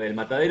 ¿no? El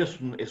matadero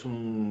es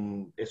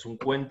un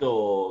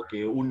cuento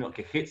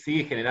que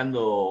sigue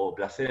generando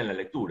placer en la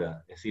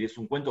lectura. Es decir, es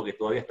un cuento que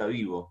todavía está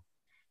vivo.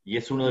 Y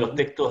es uno de los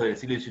textos del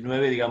siglo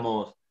XIX,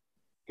 digamos,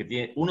 que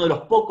tiene uno de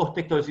los pocos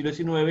textos del siglo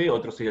XIX,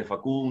 otro sería el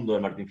Facundo,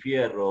 el Martín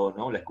Fierro,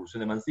 ¿no? La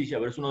excursión de Mansilla,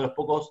 pero es uno de los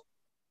pocos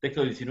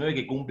textos del XIX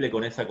que cumple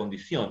con esa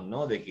condición,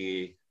 ¿no? De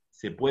que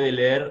se puede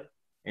leer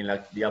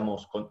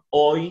digamos,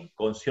 hoy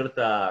con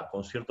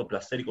cierto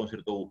placer y con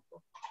cierto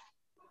gusto.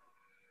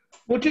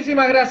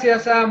 Muchísimas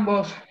gracias a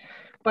ambos.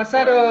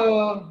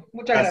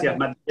 Muchas gracias.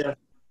 Matías.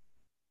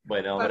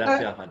 Bueno,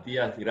 gracias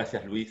Matías,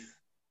 gracias Luis.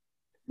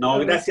 No,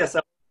 gracias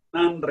a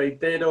Hernán,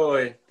 reitero,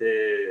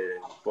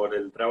 por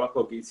el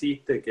trabajo que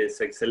hiciste, que es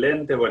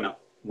excelente. Bueno,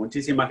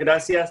 muchísimas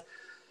gracias.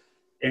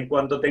 En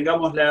cuanto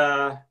tengamos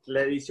la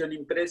edición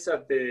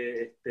impresa,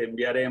 te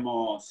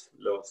enviaremos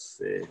los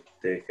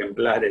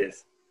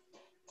ejemplares.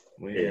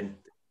 Muy bien.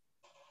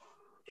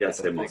 ¿Qué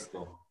hacemos?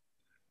 Perfecto.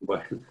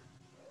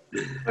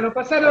 Bueno,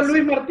 pasaron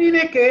Luis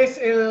Martínez, que es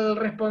el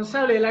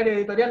responsable del área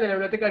editorial de la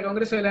Biblioteca del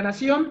Congreso de la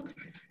Nación,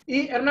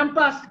 y Hernán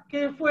Pas,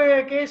 que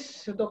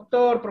es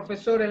doctor,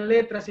 profesor en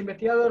Letras,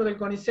 investigador del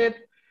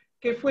CONICET,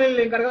 que fue el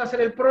encargado de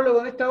hacer el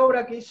prólogo de esta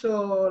obra que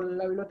hizo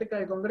la Biblioteca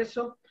del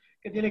Congreso,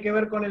 que tiene que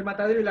ver con el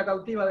matadero y la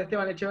cautiva de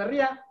Esteban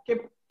Echeverría,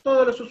 que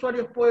todos los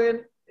usuarios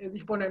pueden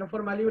disponer en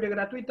forma libre y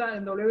gratuita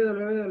en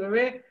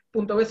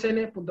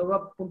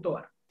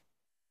www.bcn.gov.ar.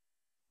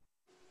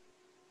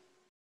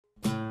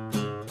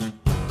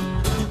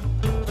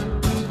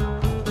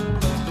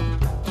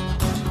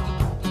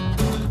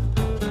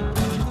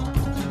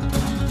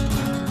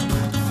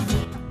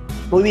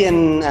 Muy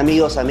bien,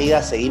 amigos,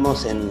 amigas,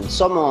 seguimos en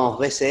Somos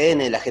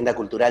BCN, la agenda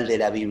cultural de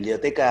la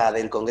Biblioteca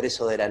del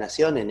Congreso de la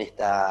Nación, en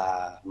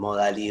esta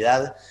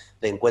modalidad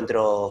de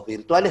encuentros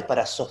virtuales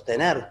para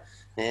sostener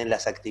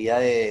las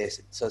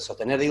actividades,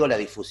 la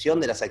difusión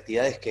de las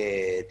actividades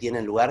que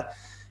tienen lugar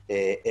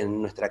en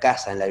nuestra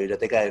casa, en la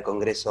Biblioteca del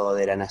Congreso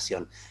de la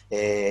Nación.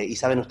 Y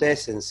saben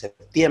ustedes, en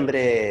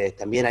septiembre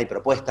también hay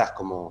propuestas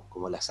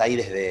como las hay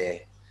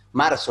desde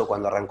marzo,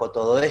 cuando arrancó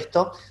todo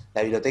esto.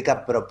 La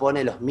biblioteca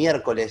propone los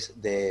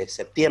miércoles de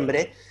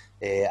septiembre,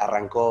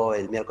 arrancó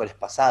el miércoles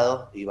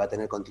pasado y va a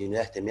tener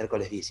continuidad este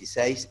miércoles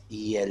 16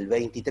 y el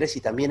 23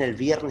 y también el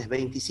viernes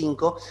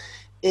 25,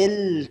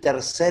 el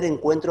tercer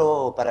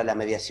encuentro para la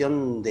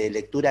mediación de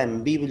lectura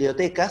en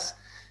bibliotecas,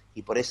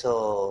 y por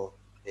eso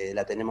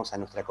la tenemos a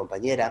nuestra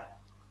compañera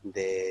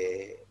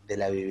de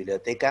la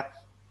biblioteca,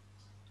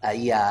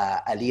 ahí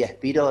a Lía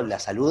Espiro, la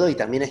saludo, y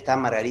también está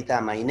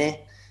Margarita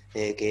Mainé,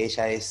 que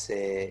ella es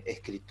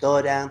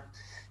escritora,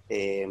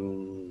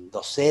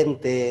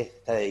 docente,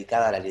 está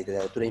dedicada a la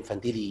literatura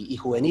infantil y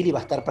juvenil, y va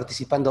a estar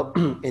participando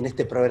en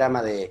este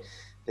programa de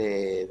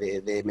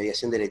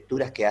mediación de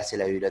lecturas que hace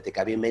la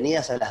biblioteca.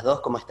 Bienvenidas a las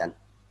dos, ¿cómo están?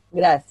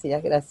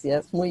 Gracias,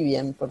 gracias. Muy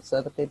bien, por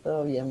suerte,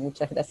 todo bien.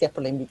 Muchas gracias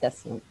por la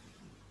invitación.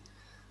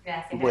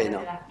 Gracias, bueno.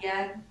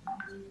 Gracias.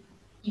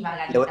 Y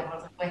Margarita,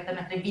 por supuesto,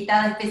 nuestra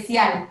invitada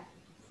especial.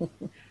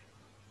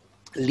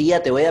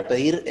 Lía, te voy a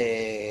pedir,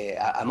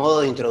 a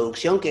modo de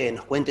introducción, que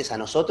nos cuentes a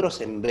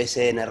nosotros en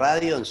BCN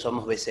Radio, en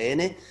Somos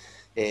BCN,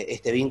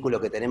 este vínculo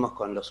que tenemos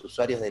con los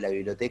usuarios de la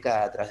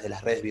biblioteca a través de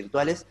las redes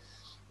virtuales.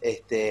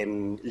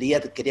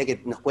 Lía, quería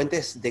que nos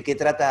cuentes de qué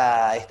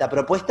trata esta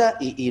propuesta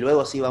y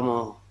luego sí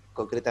vamos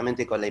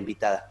concretamente con la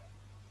invitada.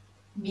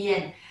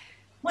 Bien.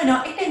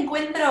 Bueno, este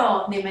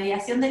encuentro de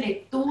mediación de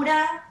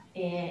lectura,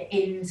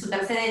 en su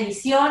tercera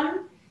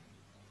edición,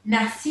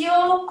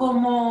 nació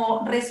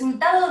como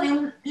resultado de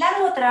un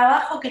largo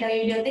trabajo que la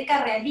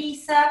biblioteca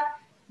realiza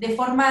de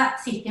forma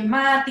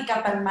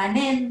sistemática,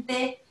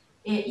 permanente,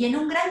 y en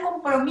un gran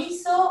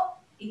compromiso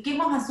que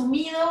hemos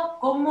asumido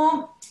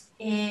como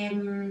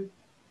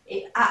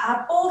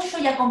apoyo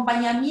y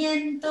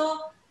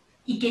acompañamiento,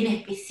 y que en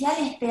especial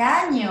este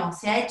año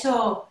se ha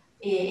hecho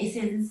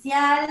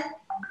esencial,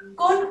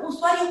 con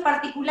usuarios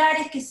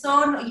particulares que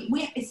son, y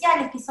muy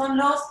especiales, que son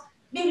los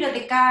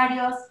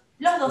bibliotecarios,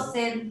 los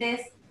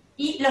docentes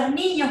y los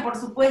niños, por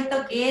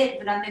supuesto, que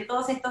durante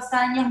todos estos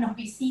años nos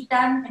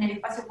visitan en el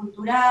espacio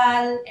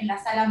cultural, en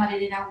la sala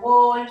Marilena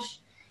Walsh,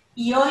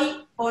 y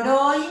hoy por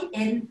hoy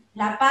en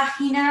la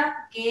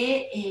página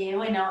que,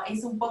 bueno,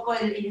 es un poco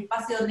el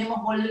espacio donde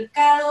hemos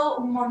volcado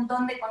un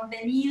montón de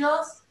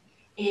contenidos,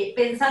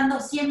 pensando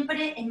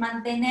siempre en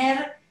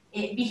mantener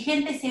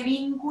vigente ese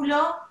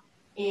vínculo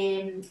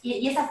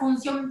y esa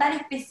función tan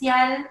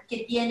especial que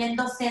tienen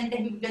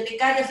docentes,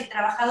 bibliotecarios y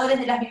trabajadores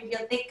de las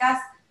bibliotecas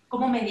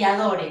como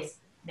mediadores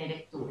de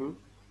lectura.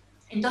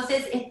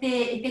 Entonces,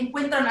 este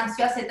encuentro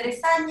nació hace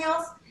 3 años,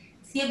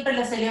 siempre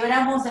lo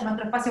celebramos en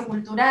nuestro espacio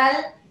cultural,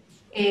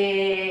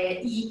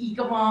 y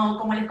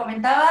como les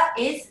comentaba,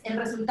 es el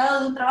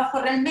resultado de un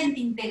trabajo realmente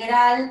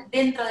integral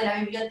dentro de la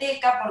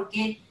biblioteca,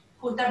 porque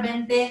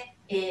justamente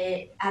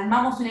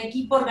armamos un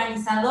equipo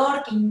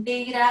organizador que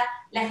integra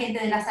la gente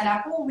de la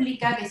sala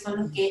pública, que son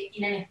los que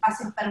tienen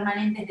espacios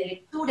permanentes de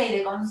lectura y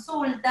de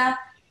consulta,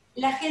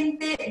 la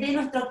gente de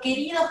nuestro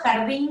querido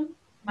jardín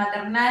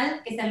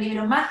maternal, que es el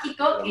libro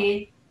mágico,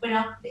 que,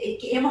 bueno, que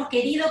hemos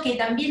querido que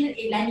también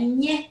la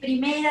niñez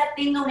primera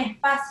tenga un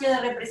espacio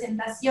de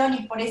representación,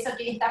 y por eso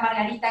que hoy está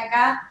Margarita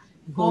acá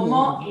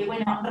como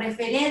bueno,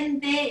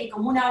 referente y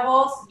como una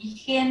voz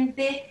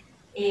vigente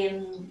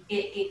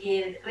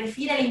que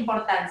refiere a la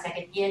importancia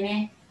que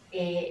tiene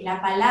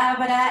la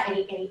palabra,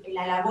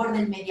 la labor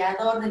del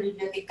mediador, del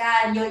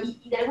bibliotecario,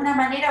 y de alguna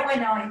manera,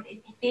 bueno,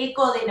 este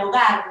eco del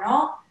hogar,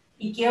 ¿no?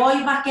 Y que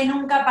hoy más que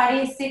nunca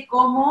aparece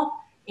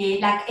como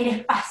el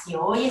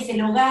espacio. Hoy es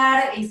el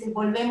hogar,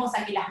 volvemos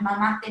a que las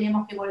mamás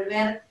tenemos que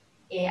volver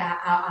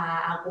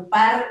a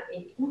ocupar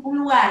un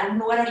lugar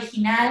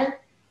original,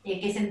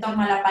 que es en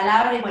torno a la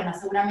palabra, y bueno,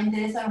 seguramente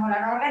de eso nos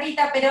hablará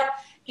Margarita, pero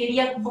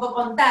quería un poco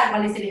contar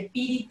cuál es el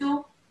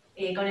espíritu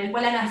con el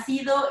cual han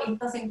nacido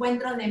estos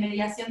encuentros de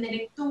mediación de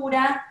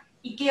lectura,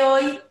 y que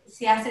hoy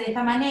se hace de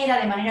esta manera,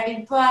 de manera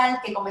virtual,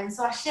 que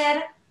comenzó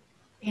ayer,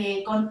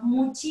 con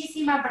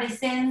muchísima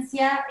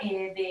presencia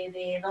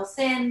de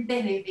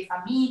docentes, de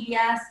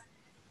familias,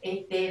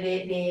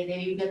 de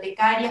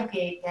bibliotecarios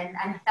que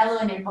han estado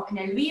en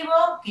el vivo,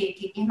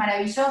 que es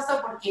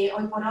maravilloso, porque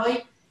hoy por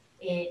hoy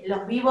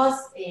los vivos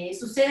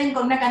suceden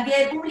con una cantidad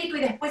de público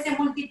y después se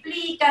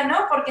multiplican,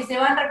 ¿no? Porque se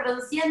van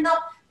reproduciendo,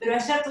 pero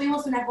ayer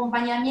tuvimos un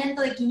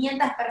acompañamiento de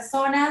 500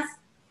 personas,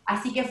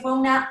 así que fue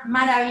una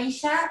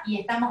maravilla y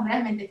estamos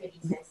realmente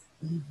felices.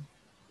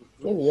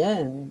 Qué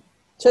bien.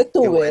 Yo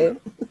estuve. Qué bueno.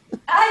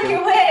 ¡Ay, qué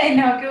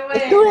bueno, qué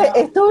bueno!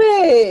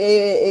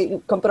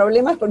 Estuve con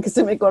problemas porque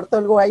se me cortó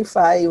el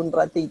wifi un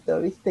ratito,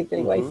 viste que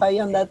el wifi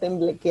anda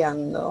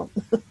temblequeando.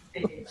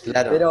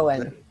 Claro. Pero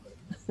bueno. Claro.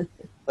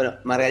 Bueno,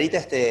 Margarita,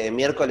 este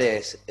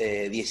miércoles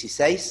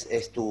 16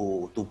 es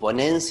tu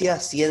ponencia,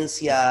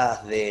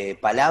 Ciencias de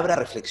Palabra,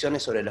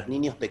 reflexiones sobre los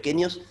niños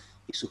pequeños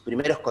y sus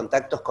primeros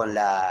contactos con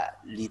la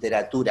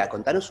literatura.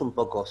 Contanos un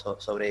poco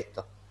sobre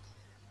esto.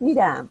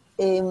 Mira,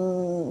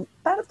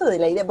 parto de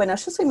la idea, bueno,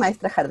 yo soy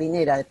maestra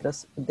jardinera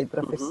de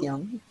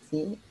profesión,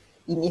 ¿sí?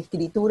 Y mi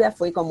escritura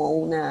fue como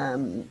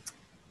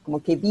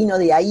que vino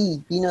de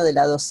ahí, vino de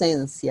la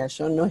docencia.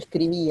 Yo no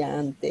escribía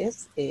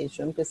antes,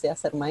 yo empecé a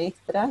ser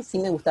maestra, sí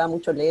me gustaba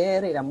mucho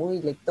leer, era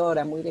muy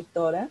lectora,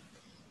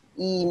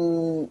 y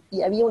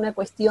había una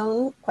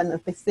cuestión cuando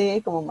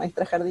empecé como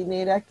maestra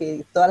jardinera,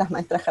 que todas las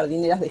maestras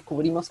jardineras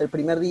descubrimos el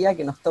primer día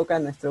que nos toca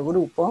en nuestro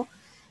grupo,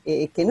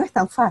 que no es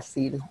tan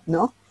fácil,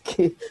 ¿no?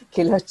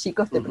 Que los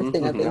chicos te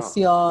presten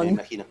atención. No, me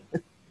imagino.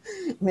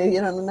 Me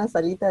dieron una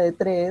salita de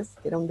 3,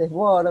 que era un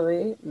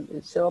desborde,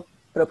 yo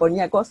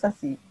proponía cosas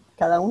y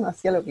cada uno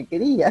hacía lo que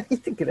quería,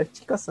 viste que los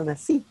chicos son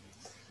así.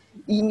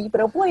 Y mi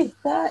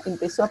propuesta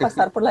empezó a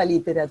pasar por la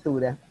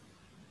literatura.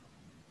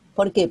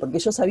 ¿Por qué? Porque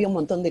yo sabía un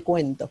montón de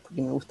cuentos,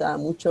 porque me gustaba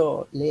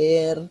mucho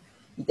leer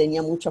y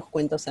tenía muchos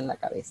cuentos en la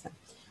cabeza.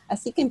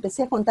 Así que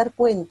empecé a contar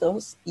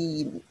cuentos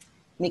y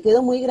me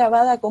quedó muy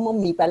grabada cómo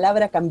mi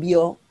palabra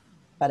cambió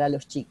para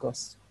los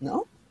chicos,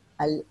 ¿no?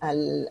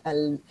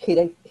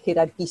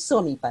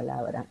 Jerarquizó mi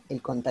palabra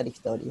el contar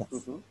historias.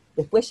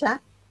 Después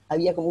ya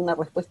había como una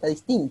respuesta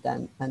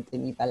distinta ante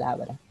mi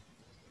palabra.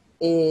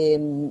 Y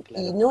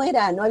no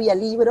había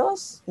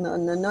libros,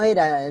 no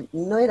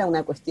era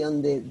una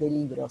cuestión de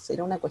libros,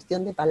 era una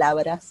cuestión de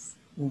palabras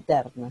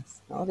internas,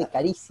 ¿no? De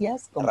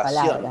caricias con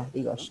palabras,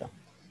 digo yo.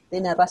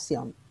 De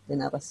narración.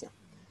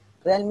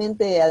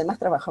 Realmente, además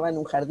trabajaba en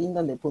un jardín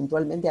donde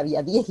puntualmente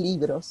había 10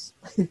 libros,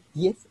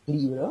 10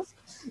 libros.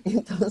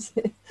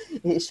 Entonces,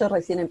 yo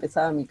recién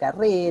empezaba mi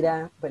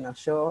carrera, bueno,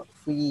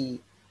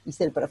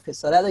 hice el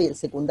profesorado y el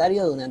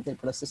secundario durante el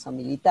proceso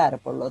militar,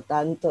 por lo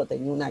tanto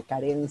tenía una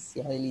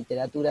carencia de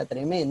literatura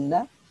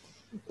tremenda,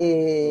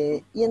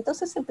 y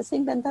entonces empecé a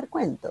inventar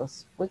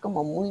cuentos. Fue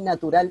como muy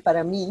natural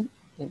para mí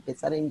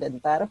empezar a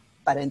inventar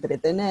para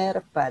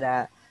entretener,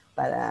 para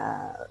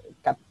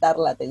captar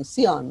la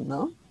atención,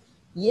 ¿no?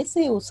 Y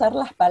ese usar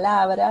las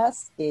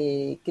palabras,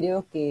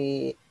 creo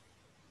que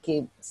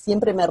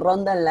siempre me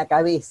ronda en la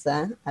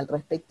cabeza al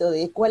respecto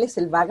de cuál es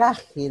el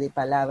bagaje de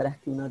palabras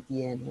que uno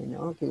tiene,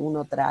 ¿no? Que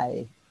uno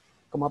trae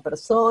como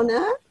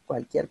persona,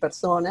 cualquier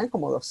persona,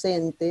 como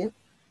docente.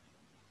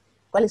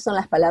 ¿Cuáles son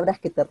las palabras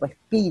que te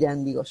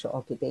respiran, digo yo,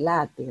 o que te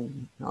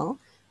laten, ¿no?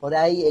 Por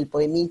ahí el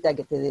poemita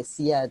que te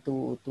decía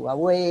tu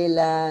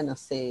abuela, no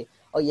sé,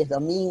 hoy es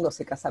domingo,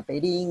 se casa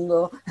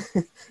Peringo,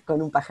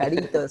 con un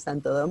pajarito de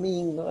Santo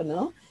Domingo,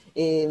 ¿no?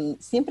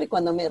 Siempre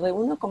cuando me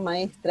reúno con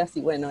maestras,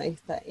 y bueno,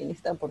 en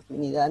esta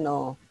oportunidad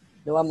no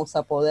vamos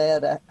a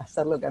poder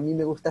hacer lo que a mí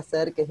me gusta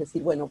hacer, que es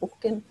decir, bueno,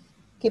 busquen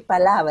qué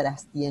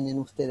palabras tienen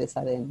ustedes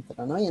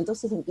adentro, ¿no? Y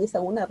entonces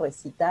empieza uno a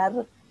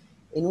recitar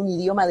en un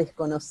idioma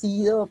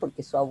desconocido,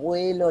 porque su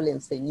abuelo le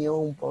enseñó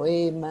un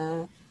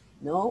poema,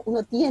 ¿no?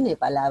 Uno tiene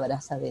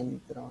palabras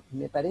adentro.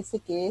 Me parece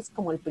que es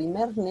como el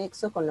primer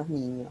nexo con los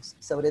niños,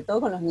 sobre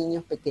todo con los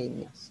niños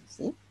pequeños,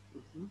 ¿sí?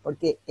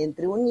 Porque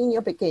entre un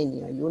niño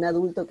pequeño y un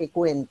adulto que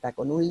cuenta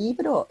con un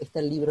libro, está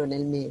el libro en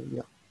el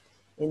medio.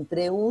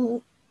 Entre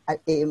un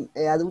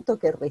adulto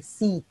que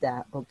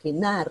recita o que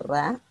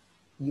narra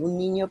y un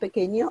niño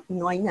pequeño,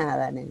 no hay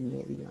nada en el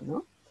medio,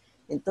 ¿no?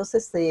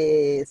 Entonces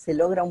se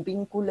logra un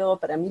vínculo.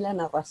 Para mí la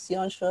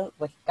narración, yo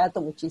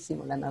rescato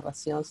muchísimo la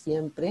narración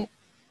siempre,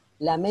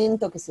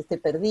 lamento que se esté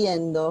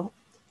perdiendo.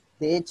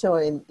 De hecho,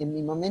 en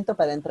mi momento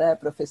para entrar al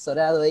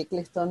profesorado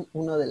Eccleston,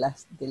 una de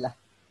las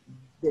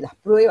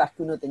pruebas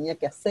que uno tenía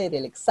que hacer,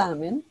 el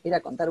examen, era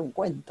contar un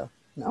cuento,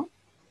 ¿no?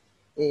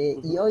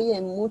 Y hoy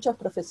en muchos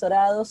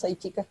profesorados hay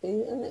chicas que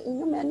dicen,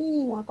 no me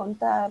animo a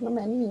contar, no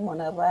me animo a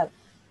narrar.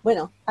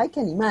 Bueno, hay que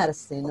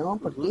animarse, ¿no?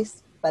 Porque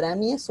para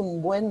mí es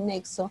un buen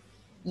nexo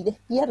y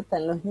despierta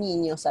en los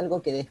niños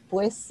algo que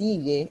después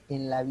sigue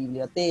en la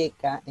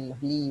biblioteca, en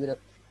los libros,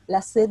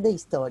 la sed de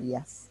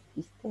historias,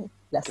 ¿viste?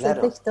 La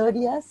sed de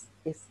historias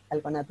es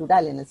algo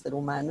natural en el ser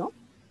humano.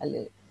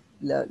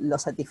 Lo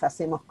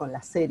satisfacemos con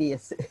las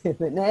series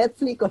de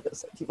Netflix, o lo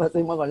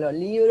satisfacemos con los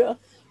libros,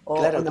 o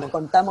nos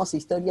contamos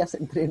historias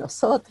entre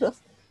nosotros,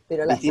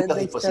 pero la sed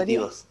de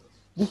historias,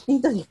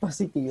 distintos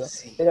dispositivos,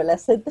 sí. Pero la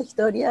sed de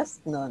historias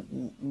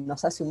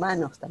nos hace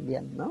humanos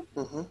también, ¿no?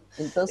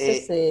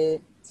 Entonces,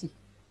 sí.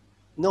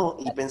 No,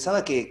 y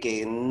pensaba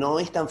que no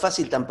es tan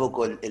fácil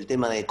tampoco el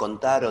tema de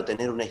contar o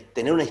tener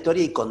una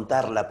historia y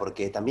contarla,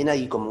 porque también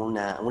hay como un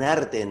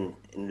arte en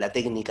la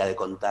técnica de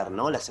contar,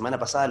 ¿no? La semana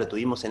pasada lo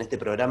tuvimos en este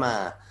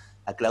programa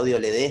a Claudio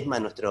Ledesma,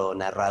 nuestro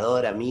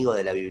narrador amigo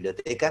de la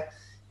biblioteca,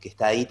 que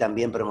está ahí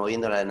también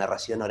promoviendo la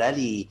narración oral,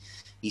 y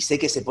sé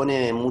que se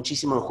pone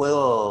muchísimo en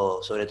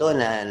juego, sobre todo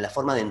en la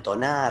forma de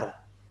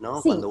entonar,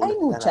 ¿no? Sí, cuando uno hay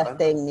muchas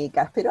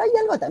técnicas, pero hay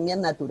algo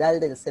también natural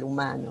del ser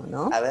humano,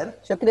 ¿no? A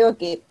ver.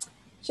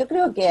 Yo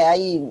creo que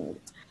hay,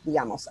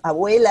 digamos,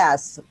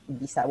 abuelas,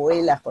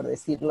 bisabuelas, por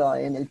decirlo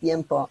en el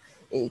tiempo,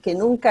 que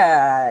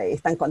nunca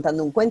están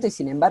contando un cuento y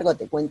sin embargo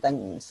te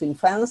cuentan su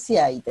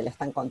infancia y te la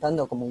están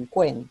contando como un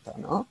cuento,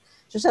 ¿no?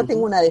 Yo ya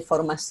tengo una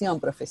deformación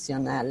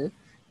profesional.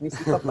 Mis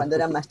hijos cuando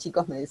eran más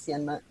chicos me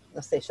decían,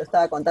 no sé, yo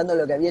estaba contando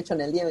lo que había hecho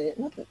en el día, y me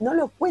decían, no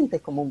lo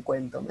cuentes como un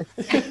cuento. Me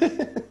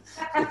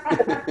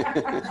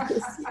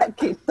decía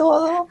que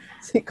todo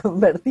se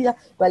convertía,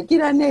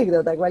 cualquier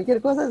anécdota,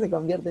 cualquier cosa se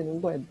convierte en un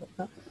cuento,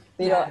 ¿no?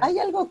 Pero hay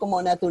algo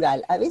como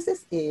natural. A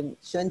veces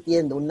yo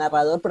entiendo, un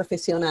narrador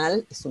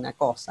profesional es una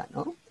cosa,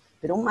 ¿no?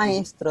 Pero un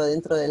maestro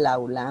dentro del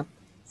aula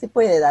se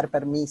puede dar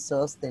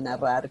permisos de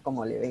narrar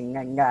como le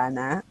venga en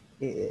gana,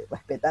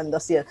 respetando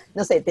cierto.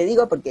 No sé, te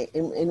digo porque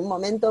en un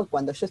momento,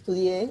 cuando yo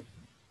estudié,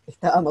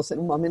 estábamos en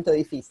un momento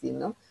difícil,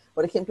 ¿no?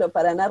 Por ejemplo,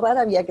 para narrar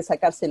había que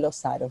sacarse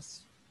los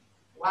aros.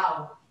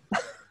 ¡Wow!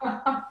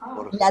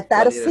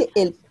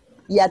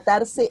 y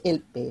atarse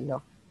el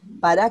pelo,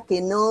 para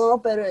que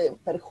no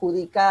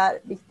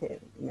perjudicar, ¿viste?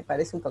 Me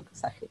parece un poco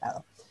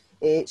exagerado.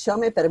 Yo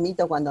me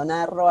permito cuando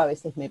narro, a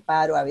veces me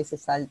paro, a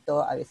veces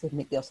salto, a veces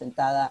me quedo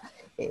sentada.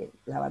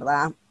 La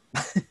verdad,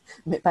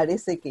 me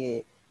parece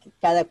que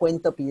cada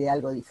cuento pide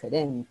algo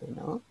diferente,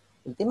 ¿no?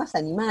 El tema es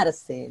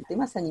animarse,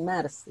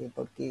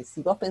 porque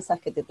si vos pensás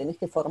que te tenés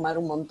que formar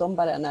un montón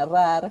para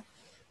narrar,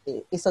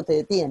 eso te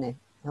detiene,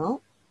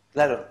 ¿no?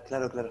 Claro.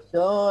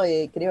 Yo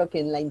creo que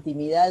en la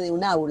intimidad de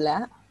un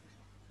aula,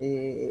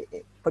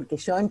 porque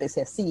yo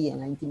empecé así, en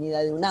la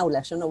intimidad de un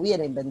aula, yo no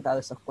hubiera inventado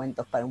esos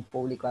cuentos para un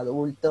público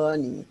adulto,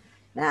 ni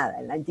nada.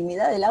 En la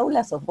intimidad del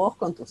aula sos vos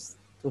con tus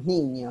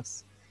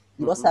niños,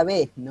 y vos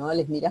sabés, ¿no?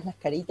 Les mirás las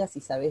caritas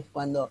y sabés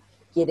cuando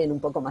quieren un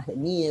poco más de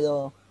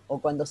miedo, o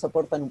cuando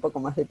soportan un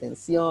poco más de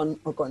tensión,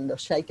 o cuando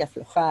ya hay que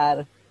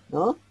aflojar,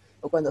 ¿no?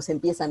 O cuando se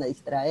empiezan a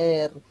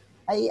distraer.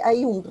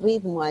 Hay un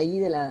ritmo ahí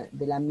de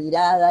la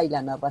mirada y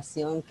la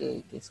narración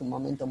que es un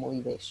momento muy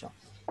bello.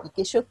 Y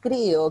que yo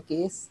creo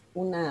que es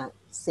una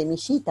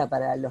semillita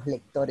para los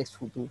lectores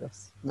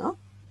futuros, ¿no?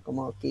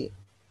 Como que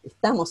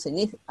estamos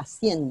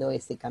haciendo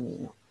ese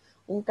camino.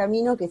 Un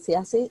camino que se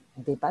hace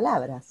de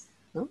palabras,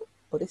 ¿no?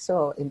 Por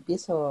eso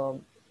empiezo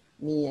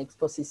mi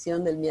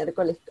exposición del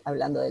miércoles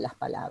hablando de las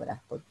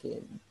palabras,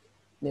 porque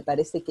me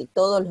parece que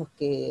todos los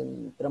que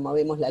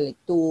promovemos la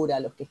lectura,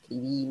 los que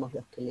escribimos,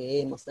 los que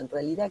leemos, en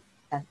realidad,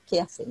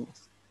 ¿qué hacemos?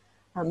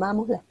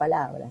 Amamos las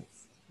palabras,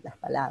 las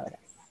palabras.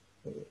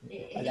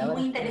 Es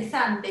muy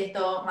interesante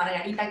esto,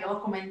 Margarita, que vos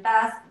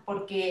comentás,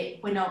 porque,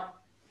 bueno,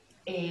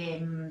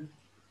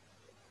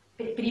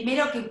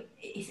 primero que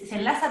se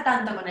enlaza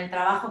tanto con el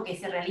trabajo que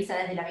se realiza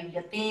desde la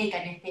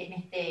biblioteca,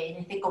 en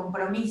este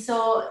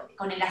compromiso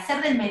con el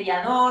hacer del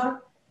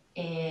mediador.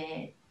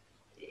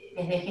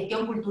 Desde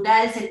gestión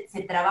cultural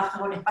se trabaja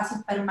con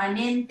espacios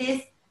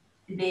permanentes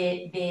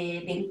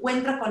de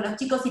encuentros con los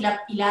chicos, y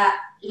la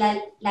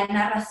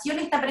narración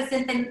está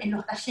presente en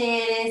los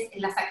talleres,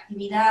 en las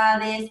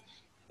actividades,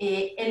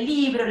 el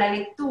libro, la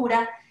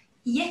lectura,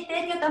 y este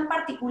año tan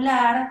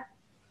particular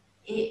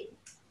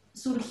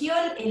surgió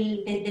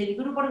del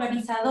grupo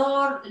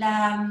organizador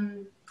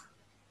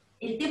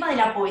el tema de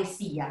la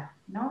poesía,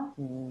 ¿no?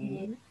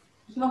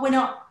 Dijimos,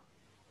 bueno,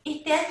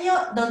 este año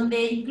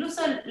donde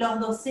incluso los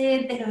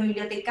docentes, los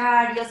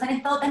bibliotecarios han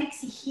estado tan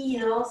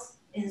exigidos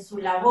en su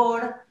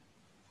labor,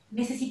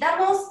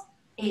 necesitamos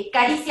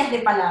caricias de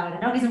palabra,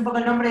 ¿no? Que es un poco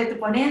el nombre de tu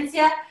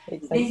ponencia.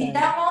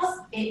 Necesitamos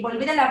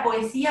volver a la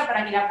poesía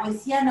para que la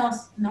poesía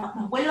nos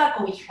vuelva a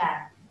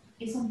cobijar.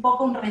 Es un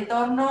poco un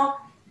retorno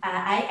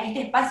a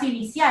este espacio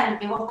inicial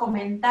que vos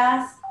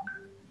comentás,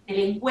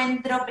 del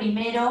encuentro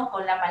primero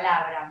con la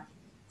palabra.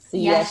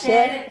 Sí, y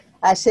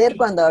ayer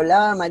cuando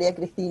hablaba María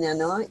Cristina,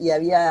 ¿no? Y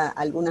había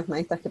algunas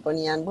maestras que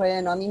ponían,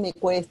 bueno, a mí me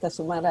cuesta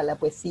sumar a la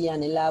poesía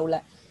en el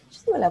aula. Yo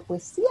digo, la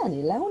poesía en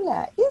el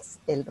aula es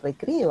el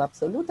recreo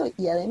absoluto,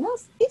 y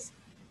además es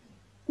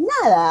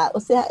nada. O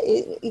sea,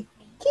 ¿qué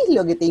es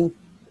lo que te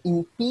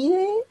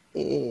impide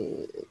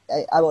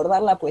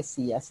abordar la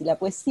poesía? Si la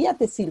poesía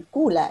te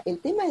circula, el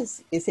tema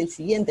es el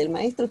siguiente: el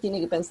maestro tiene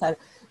que pensar,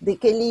 ¿de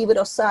qué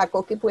libro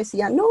saco? ¿Qué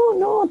poesía? No,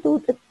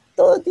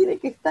 todo tiene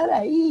que estar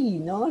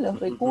ahí, ¿no? Los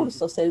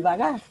recursos, el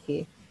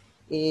bagaje.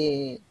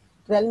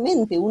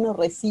 Realmente uno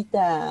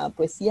recita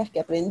poesías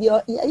que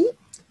aprendió, y ahí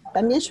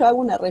también yo hago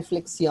una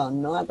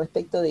reflexión, ¿no? Al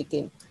respecto de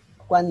que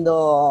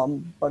cuando,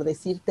 por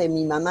decirte,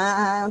 mi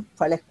mamá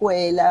fue a la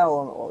escuela,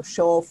 o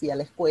yo fui a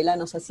la escuela,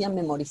 nos hacían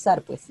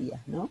memorizar poesías,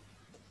 ¿no?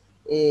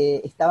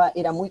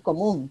 Era muy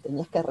común,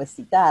 tenías que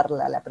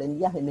recitarla, la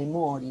aprendías de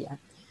memoria.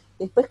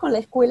 Después con la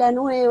escuela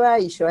nueva,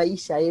 y yo ahí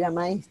ya era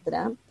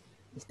maestra,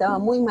 estaba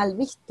muy mal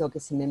visto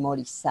que se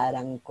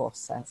memorizaran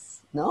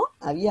cosas, ¿no?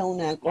 Había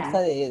una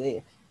cosa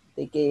de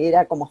que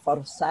era como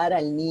forzar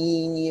al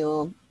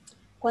niño.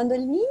 Cuando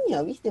el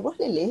niño, viste, vos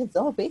le lees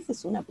 2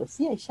 veces una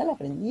poesía y ya la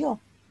aprendió,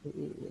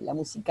 la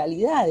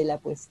musicalidad de la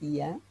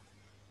poesía,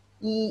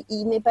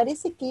 y me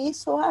parece que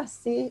eso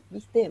hace,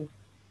 viste,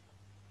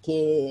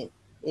 que,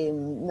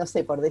 no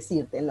sé, por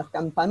decirte, en los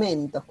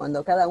campamentos,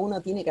 cuando cada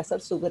uno tiene que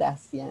hacer su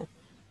gracia,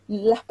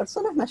 las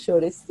personas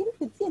mayores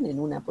siempre tienen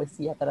una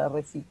poesía para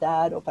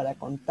recitar, o para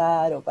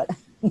contar, o para,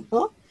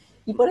 ¿no?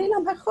 Y por ahí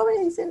los más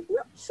jóvenes dicen,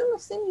 no, yo no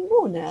sé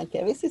ninguna,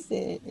 que a veces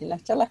en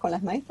las charlas con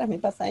las maestras me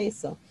pasa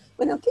eso.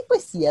 Bueno, ¿qué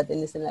poesía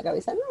tenés en la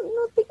cabeza?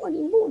 No tengo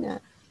ninguna.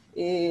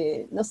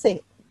 No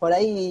sé, por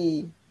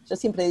ahí yo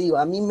siempre digo,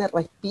 a mí me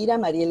respira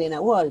María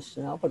Elena Walsh,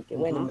 ¿no? Porque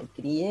bueno, me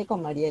crié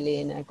con María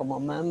Elena, como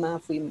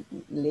mamá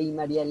leí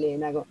María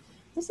Elena.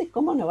 Entonces,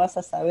 ¿cómo no vas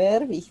a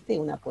saber, viste,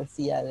 una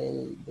poesía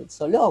del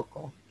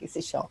Soloco, qué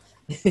sé yo?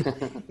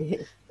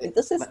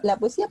 Entonces, la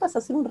poesía pasa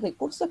a ser un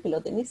recurso que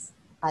lo tenés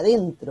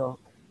adentro,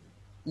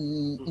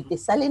 y te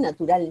sale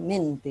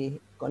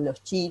naturalmente con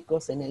los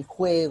chicos, en el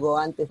juego,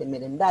 antes de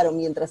merendar, o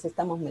mientras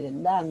estamos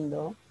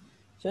merendando.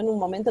 Yo en un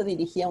momento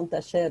dirigía un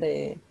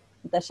taller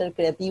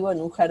creativo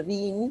en un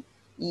jardín,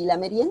 y la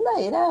merienda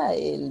era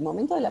el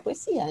momento de la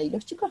poesía, y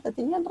los chicos la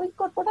tenían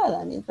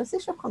reincorporada. Mientras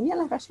ellos comían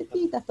las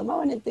galletitas,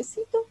 tomaban el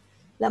tecito,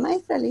 la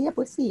maestra leía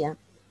poesía.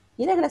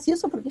 Y era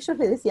gracioso porque ellos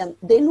le decían,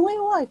 ¿de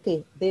nuevo a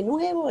qué? De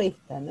nuevo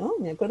esta, ¿no?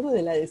 Me acuerdo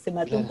de la de Se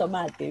mató un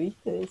tomate,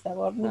 ¿viste? De esa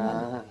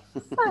Bornemann.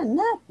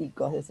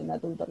 Fanáticos de Se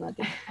mató un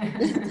tomate.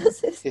 Y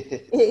entonces,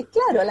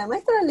 claro, la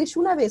maestra leyó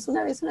una vez.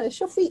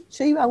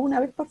 Yo iba una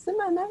vez por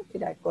semana, que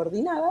era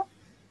coordinada,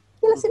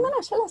 y a la semana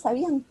ya la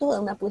sabían toda,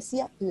 una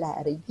poesía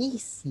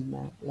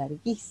larguísima,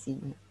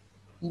 larguísima.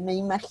 Y me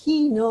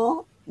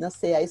imagino, no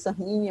sé, a esos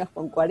niños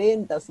con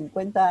 40 o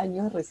 50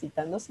 años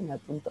recitando Se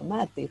mató un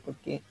tomate,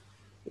 porque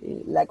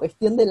la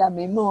cuestión de la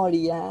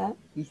memoria,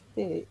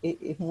 ¿viste?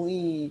 Es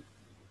muy,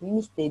 muy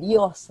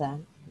misteriosa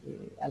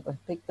al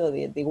respecto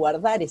de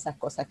guardar esas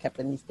cosas que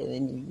aprendiste de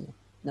niño,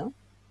 ¿no?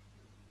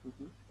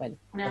 Bueno,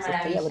 los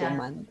estoy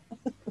abrumando.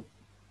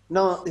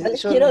 No, no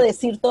les quiero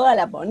decir toda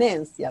la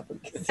ponencia.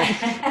 Porque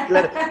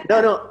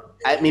claro,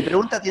 no, mi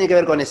pregunta tiene que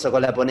ver con eso,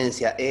 con la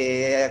ponencia.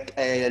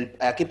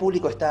 ¿A qué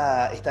público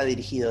está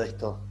dirigido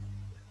esto?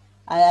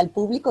 Al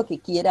público que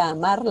quiera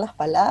amar las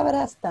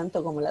palabras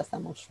tanto como las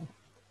amo yo.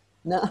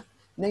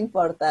 No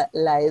importa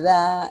la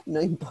edad,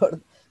 no importa.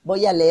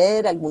 Voy a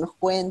leer algunos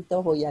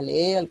cuentos, voy a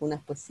leer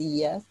algunas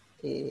poesías,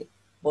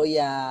 voy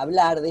a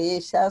hablar de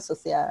ellas, o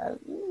sea,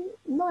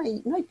 no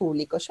hay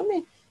público. Yo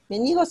me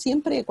niego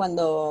siempre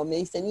cuando me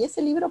dicen, ¿y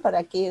ese libro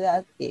para qué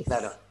edad es?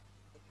 Claro.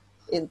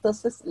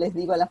 Entonces les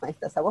digo a las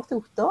maestras, ¿a vos te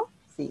gustó?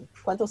 Sí.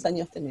 ¿Cuántos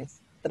años tenés?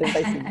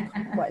 35.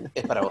 Bueno.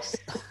 Es para vos.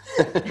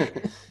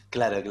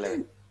 Claro.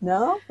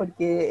 ¿No?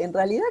 Porque en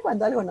realidad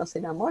cuando algo nos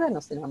enamora,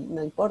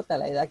 no importa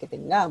la edad que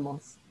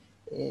tengamos.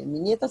 Mi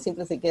nieto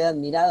siempre se queda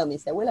admirado, me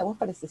dice, abuela, vos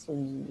pareces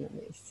un niño,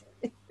 me dice.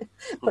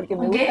 Porque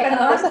me gustan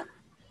las cosas...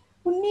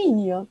 Un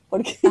niño,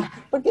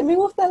 porque me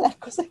gustan las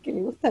cosas que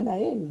le gustan a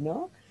él,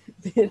 ¿no?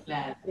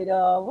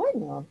 Pero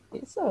bueno,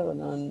 eso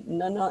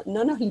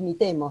no nos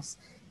limitemos.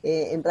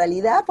 En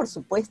realidad, por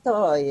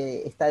supuesto,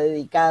 está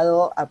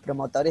dedicado a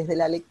promotores de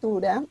la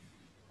lectura.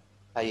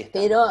 Ahí está.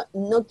 Pero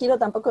no quiero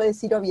tampoco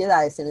decir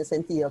obviedades en el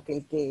sentido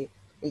que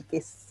el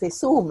que se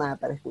suma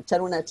para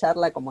escuchar una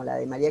charla como la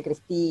de María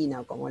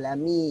Cristina, o como la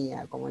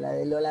mía, como la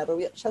de Lola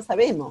Rubio, ya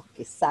sabemos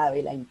que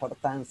sabe la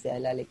importancia de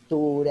la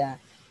lectura,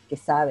 que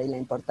sabe la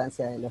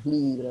importancia de los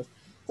libros.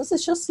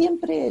 Entonces yo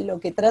siempre lo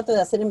que trato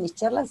de hacer en mis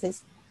charlas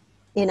es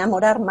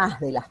enamorar más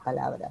de las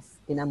palabras,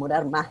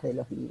 enamorar más de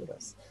los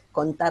libros,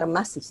 contar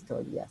más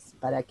historias,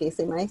 para que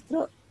ese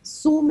maestro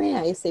sume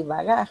a ese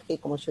bagaje,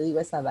 como yo digo,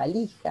 a esa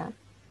valija,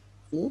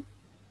 ¿sí?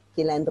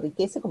 Que la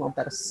enriquece como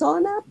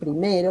persona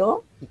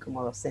primero y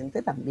como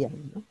docente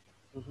también, ¿no?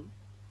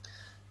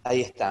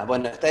 Ahí está.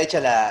 Bueno, está hecha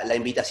la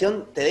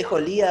invitación. Te dejo,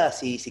 Lía,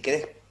 si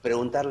querés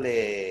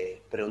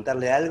preguntarle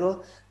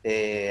algo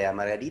a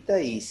Margarita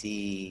y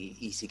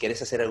si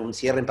querés hacer algún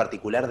cierre en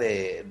particular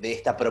de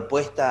esta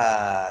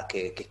propuesta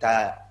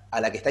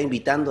a la que está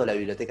invitando la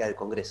Biblioteca del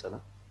Congreso,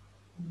 ¿no?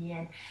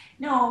 Bien.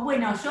 No,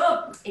 bueno, yo...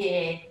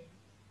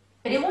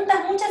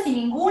 preguntas muchas y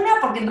ninguna,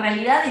 porque en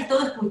realidad es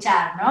todo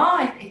escuchar, ¿no?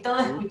 Es todo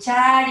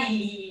escuchar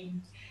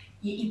y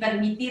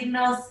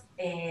permitirnos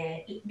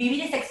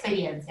vivir esa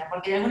experiencia,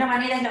 porque de alguna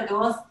manera es a lo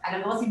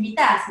que vos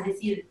invitás, es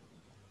decir,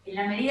 en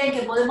la medida en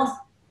que podemos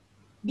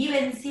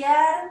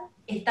vivenciar,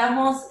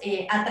 estamos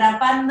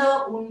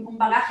atrapando un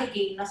bagaje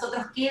que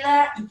nosotros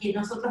queda y que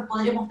nosotros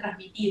podremos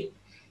transmitir.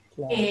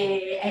 Claro.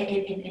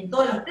 En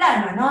todos los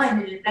planos, ¿no? En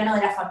el plano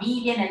de la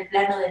familia, en el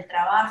plano del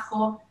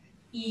trabajo.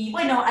 Y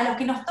bueno, a los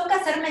que nos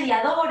toca ser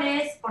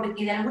mediadores,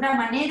 porque de alguna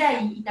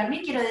manera, y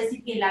también quiero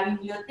decir que la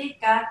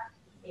biblioteca,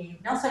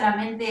 no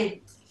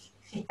solamente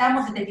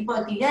gestamos este tipo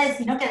de actividades,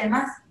 sino que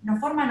además nos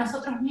forma a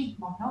nosotros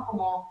mismos, ¿no?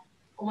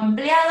 Como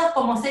empleados,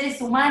 como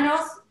seres humanos,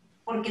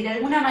 porque de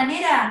alguna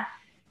manera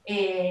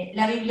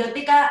la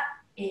biblioteca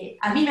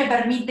a mí me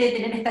permite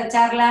tener esta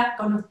charla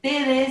con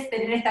ustedes,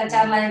 tener esta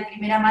charla de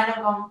primera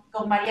mano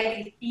con María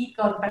Cristina,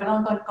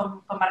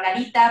 con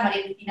Margarita.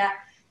 María Cristina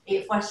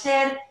fue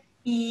ayer.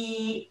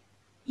 Y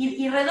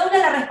redobla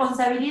la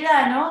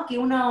responsabilidad, ¿no? que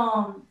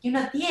uno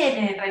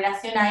tiene en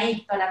relación a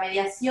esto, a la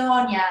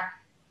mediación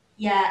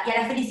y a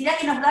la felicidad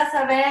que nos da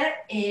saber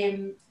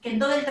que en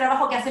todo el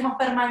trabajo que hacemos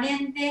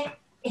permanente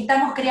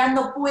estamos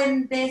creando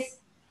puentes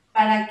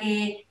para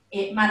que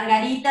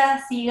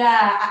Margarita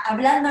siga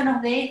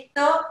hablándonos de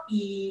esto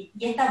y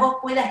esta voz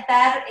pueda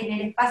estar en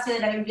el espacio de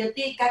la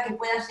biblioteca, que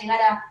pueda llegar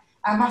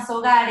a más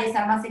hogares,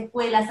 a más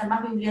escuelas, a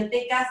más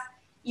bibliotecas.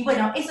 Y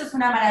bueno, eso es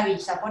una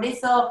maravilla, por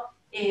eso,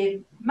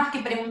 más que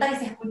preguntar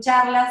es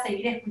escucharla,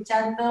 seguir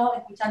escuchando.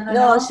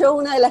 No, yo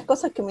una de las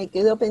cosas que me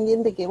quedó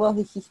pendiente que vos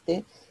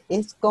dijiste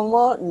es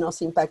cómo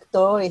nos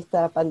impactó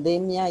esta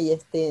pandemia y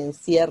este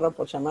encierro,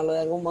 por llamarlo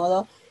de algún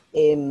modo,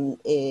 en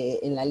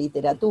la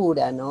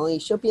literatura, ¿no? Y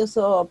yo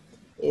pienso,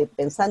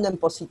 pensando en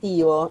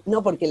positivo,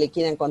 no porque le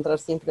quiera encontrar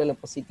siempre lo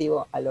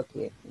positivo a lo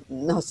que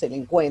no se le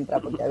encuentra,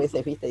 porque a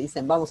veces, viste,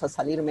 dicen, vamos a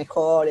salir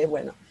mejores,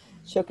 bueno,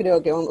 yo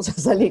creo que vamos a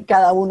salir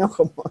cada uno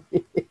como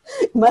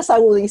más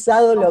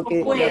agudizado lo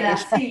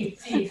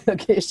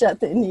que ya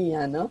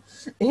tenía, ¿no?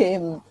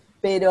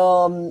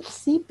 Pero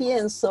sí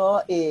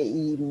pienso,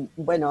 y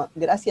bueno,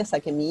 gracias a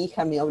que mi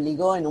hija me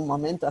obligó en un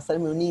momento a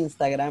hacerme un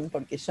Instagram,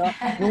 porque yo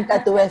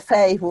nunca tuve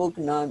Facebook,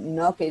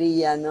 no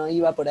quería, no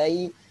iba por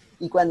ahí,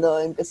 y cuando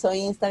empezó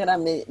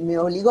Instagram me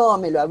obligó,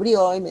 me lo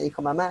abrió y me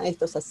dijo, mamá,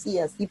 esto es así,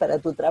 así, para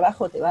tu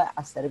trabajo te va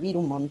a servir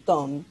un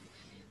montón.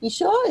 Y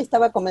yo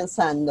estaba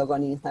comenzando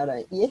con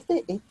Instagram, y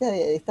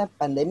esta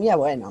pandemia,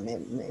 bueno,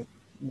 me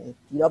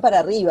tiró para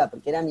arriba,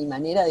 porque era mi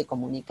manera de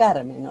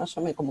comunicarme, ¿no?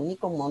 Yo me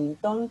comunico un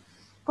montón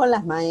con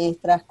las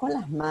maestras, con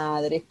las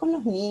madres, con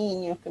los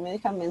niños que me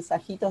dejan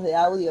mensajitos de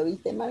audio,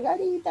 ¿viste?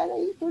 Margarita,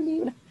 leí tu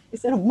libro.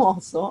 Es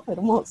hermoso,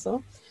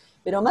 hermoso.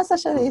 Pero más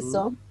allá de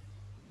eso,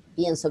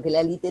 pienso que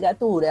la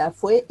literatura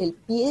fue el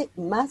pie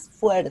más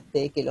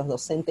fuerte que los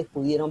docentes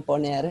pudieron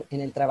poner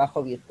en el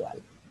trabajo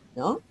virtual,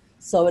 ¿no?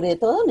 Sobre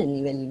todo en el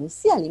nivel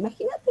inicial.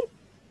 Imagínate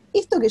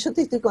esto que yo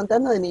te estoy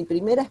contando de mi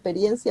primera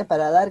experiencia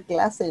para dar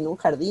clase en un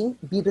jardín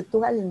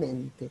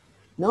virtualmente,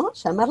 ¿no?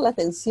 Llamar la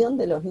atención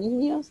de los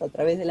niños a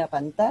través de la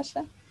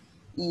pantalla.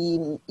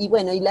 Y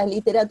bueno, y la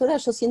literatura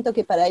yo siento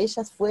que para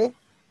ellas fue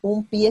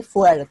un pie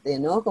fuerte,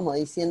 ¿no? Como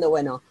diciendo,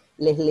 bueno,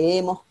 les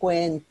leemos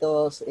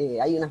cuentos,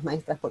 hay unas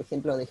maestras, por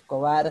ejemplo, de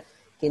Escobar,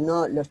 que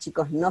los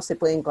chicos no se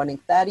pueden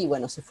conectar, y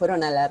bueno, se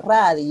fueron a la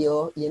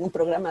radio, y en un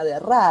programa de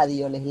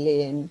radio les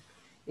leen.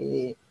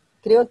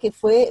 Creo que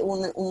fue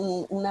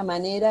una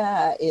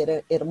manera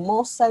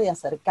hermosa de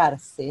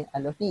acercarse a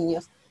los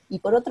niños. Y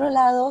por otro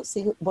lado,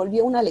 se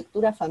volvió una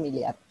lectura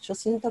familiar. Yo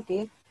siento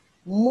que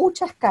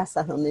muchas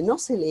casas donde no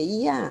se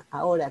leía,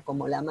 ahora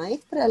como la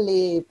maestra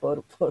lee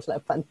por la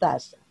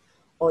pantalla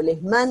o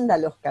les manda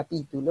los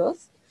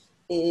capítulos,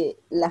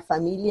 la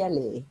familia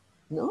lee,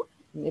 ¿no?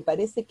 Me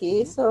parece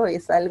que eso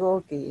es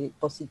algo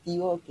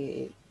positivo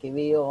que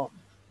veo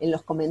en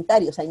los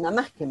comentarios. Hay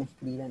mamás que me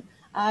escriben.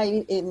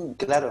 Ay,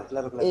 claro.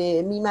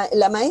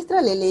 La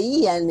maestra le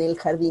leía en el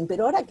jardín,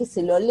 pero ahora que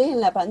se lo lee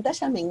en la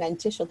pantalla me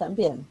enganché yo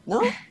también, ¿no?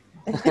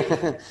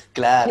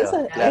 Claro.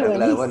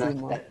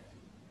 Buenísimo. Bueno,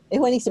 es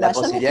buenísimo. La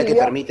posibilidad que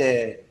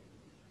permite...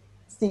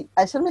 Sí,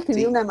 ayer me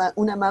escribió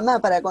una mamá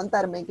para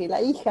contarme que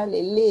la hija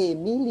le lee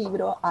mi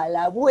libro a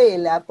la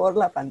abuela por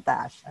la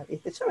pantalla.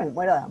 ¿Viste? Yo me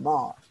muero de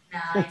amor.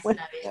 No, es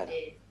una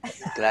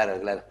belleza.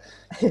 Claro.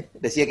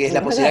 Decía que es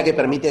la posibilidad que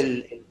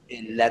permite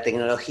la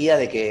tecnología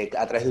de que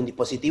a través de un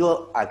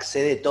dispositivo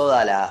accede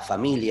toda la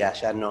familia,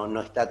 ya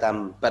no está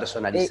tan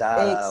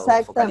personalizada.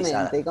 Exactamente, o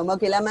focalizada. Como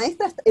que la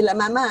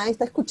mamá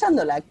está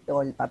escuchando,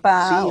 o el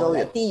papá, o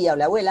la tía, o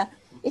la abuela,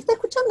 está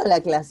escuchando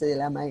la clase de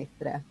la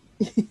maestra.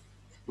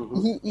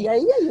 Y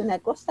ahí hay una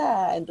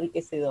cosa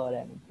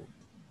enriquecedora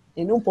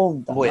en un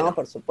punto, bueno, ¿no?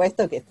 Por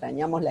supuesto que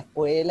extrañamos la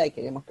escuela y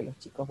queremos que los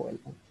chicos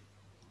vuelvan.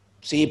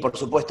 Sí, por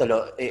supuesto.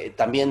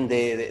 También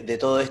de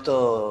todo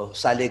esto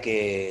sale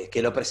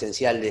que lo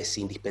presencial es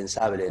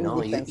indispensable,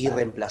 ¿no?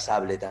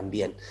 Irreemplazable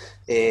también.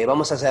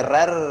 Vamos a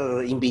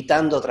cerrar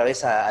invitando otra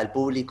vez al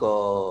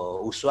público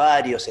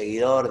usuario,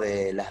 seguidor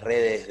de las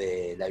redes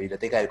de la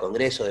Biblioteca del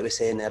Congreso, de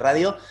BCN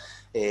Radio,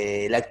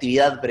 la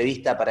actividad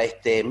prevista para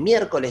este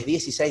miércoles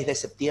 16 de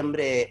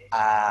septiembre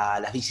a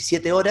las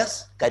 17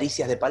 horas,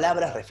 Caricias de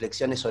Palabras,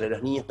 reflexiones sobre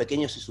los niños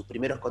pequeños y sus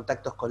primeros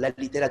contactos con la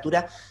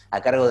literatura, a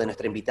cargo de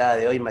nuestra invitada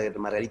de hoy,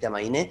 Margarita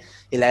Mainé.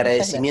 El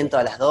agradecimiento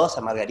a las dos,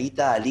 a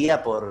Margarita, a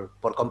Lía, por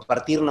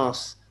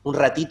compartirnos un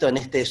ratito en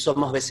este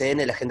Somos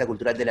BCN, la agenda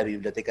cultural de la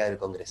Biblioteca del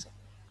Congreso.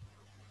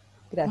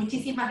 Gracias.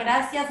 Muchísimas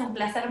gracias, un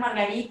placer,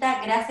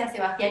 Margarita. Gracias,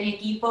 Sebastián y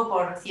equipo,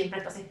 por siempre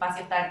estos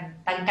espacios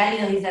tan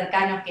cálidos y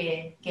cercanos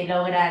que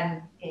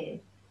logran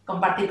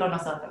compartir con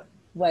nosotros.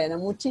 Bueno,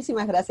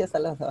 muchísimas gracias a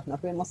los dos.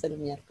 Nos vemos el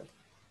miércoles.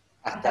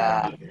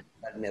 Hasta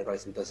el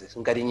miércoles, entonces.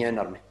 Un cariño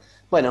enorme.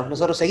 Bueno,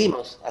 nosotros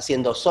seguimos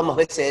haciendo Somos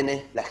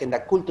BCN, la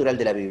agenda cultural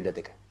de la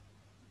biblioteca.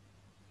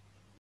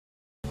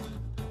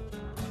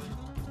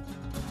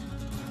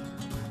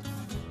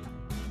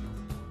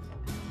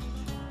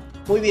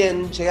 Muy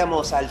bien,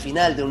 llegamos al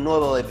final de un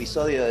nuevo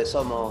episodio de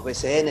Somos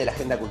BCN, la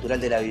agenda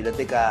cultural de la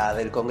Biblioteca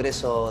del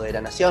Congreso de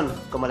la Nación.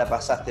 ¿Cómo la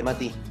pasaste,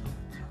 Mati?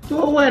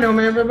 Estuvo bueno,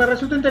 me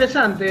resultó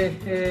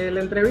interesante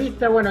la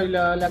entrevista, bueno, y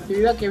la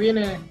actividad que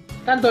viene,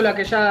 tanto la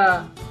que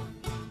ya,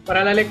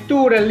 para la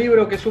lectura, el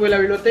libro que sube la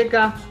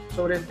biblioteca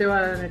sobre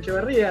Esteban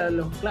Echeverría,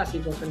 los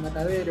clásicos, el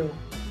matadero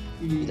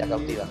y la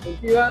cautiva.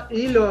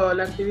 Y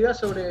la actividad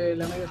sobre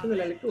la mediación de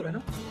la lectura,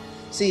 ¿no?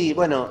 Sí,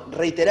 bueno,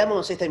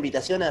 reiteramos esta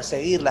invitación a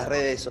seguir las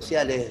redes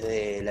sociales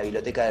de la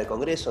Biblioteca del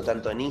Congreso,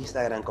 tanto en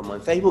Instagram como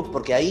en Facebook,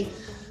 porque ahí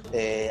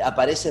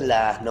aparecen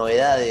las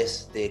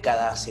novedades de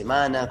cada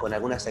semana, con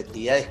algunas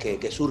actividades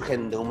que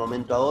surgen de un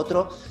momento a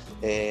otro,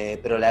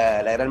 pero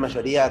la gran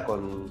mayoría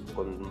con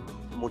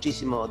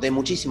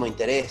muchísimo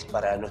interés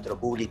para nuestro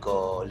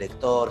público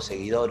lector,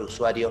 seguidor,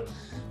 usuario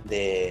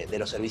de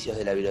los servicios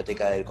de la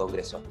Biblioteca del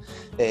Congreso.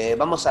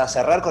 Vamos a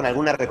cerrar con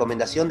alguna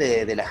recomendación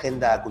de la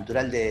agenda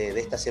cultural de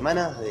esta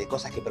semana, de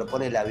cosas que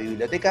propone la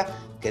biblioteca.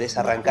 ¿Querés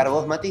arrancar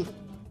vos, Mati?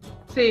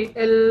 Sí,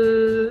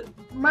 el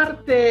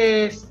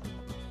martes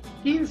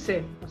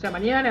 15, o sea,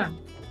 mañana,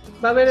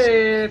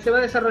 se va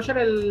a desarrollar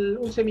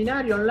un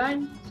seminario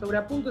online sobre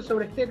apuntes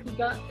sobre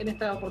estética, en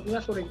esta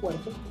oportunidad sobre el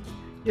cuerpo.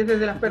 Y es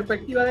desde la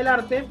perspectiva del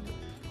arte,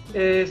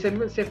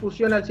 se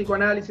fusiona el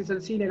psicoanálisis,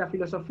 el cine, la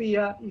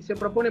filosofía, y se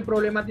propone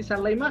problematizar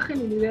la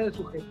imagen y la idea del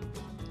sujeto.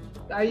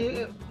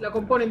 Ahí la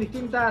componen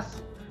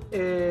distintas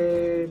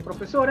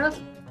profesoras,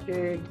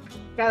 que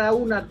cada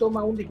una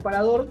toma un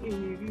disparador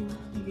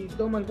y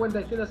toma en cuenta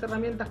distintas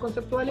herramientas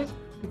conceptuales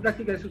y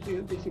prácticas de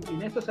su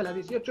disciplina. Esto es a las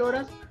 18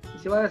 horas y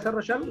se va a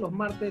desarrollar los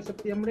martes de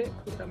septiembre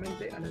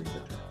justamente a las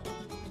 18 horas.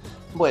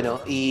 Bueno,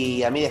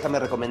 y a mí déjame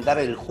recomendar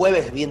el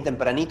jueves bien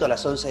tempranito a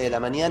las 11 de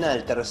la mañana,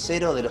 el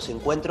tercero de los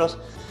encuentros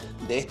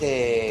de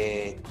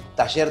este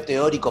taller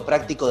teórico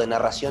práctico de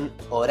narración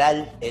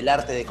oral, el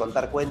arte de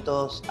contar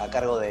cuentos, a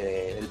cargo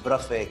del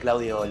profe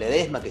Claudio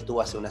Ledesma, que estuvo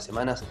hace unas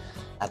semanas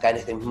acá en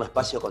este mismo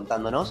espacio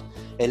contándonos.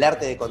 El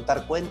arte de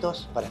contar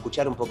cuentos, para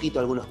escuchar un poquito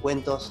algunos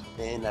cuentos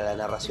en la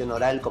narración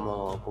oral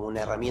como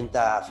una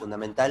herramienta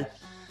fundamental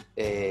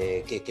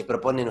que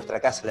propone nuestra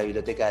casa, la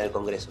Biblioteca del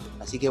Congreso.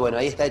 Así que bueno,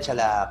 ahí está hecha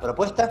la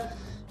propuesta.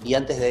 Y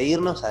antes de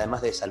irnos,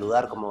 además de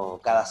saludar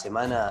como cada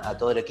semana a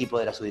todo el equipo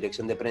de la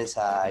Subdirección de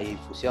Prensa y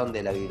Difusión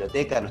de la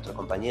Biblioteca, a nuestros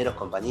compañeros,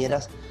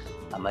 compañeras,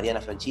 a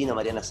Mariana Franchino,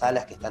 Mariana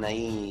Salas, que están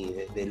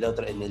ahí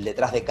en el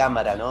detrás de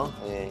cámara, ¿no?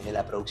 En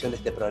la producción de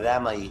este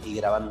programa y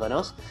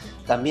grabándonos.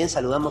 También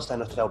saludamos a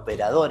nuestra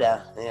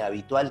operadora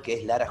habitual, que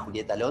es Lara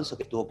Julieta Alonso,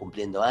 que estuvo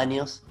cumpliendo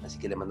años, así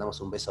que le mandamos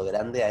un beso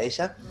grande a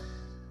ella.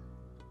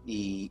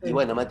 Y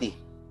bueno, Mati.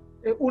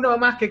 Uno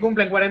más que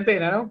cumple en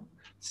cuarentena, ¿no?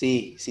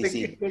 Sí.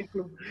 Así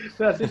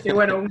que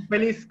bueno, un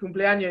feliz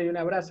cumpleaños y un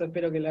abrazo,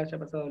 espero que le haya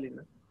pasado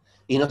lindo.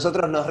 Y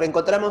nosotros nos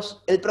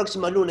reencontramos el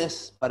próximo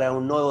lunes para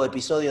un nuevo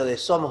episodio de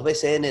Somos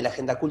BCN, la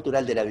agenda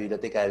cultural de la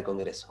Biblioteca del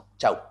Congreso.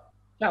 Chau.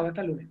 Chau,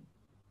 hasta el lunes.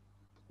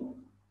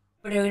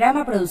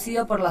 Programa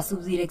producido por la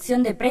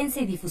Subdirección de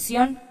Prensa y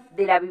Difusión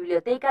de la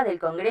Biblioteca del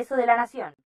Congreso de la Nación.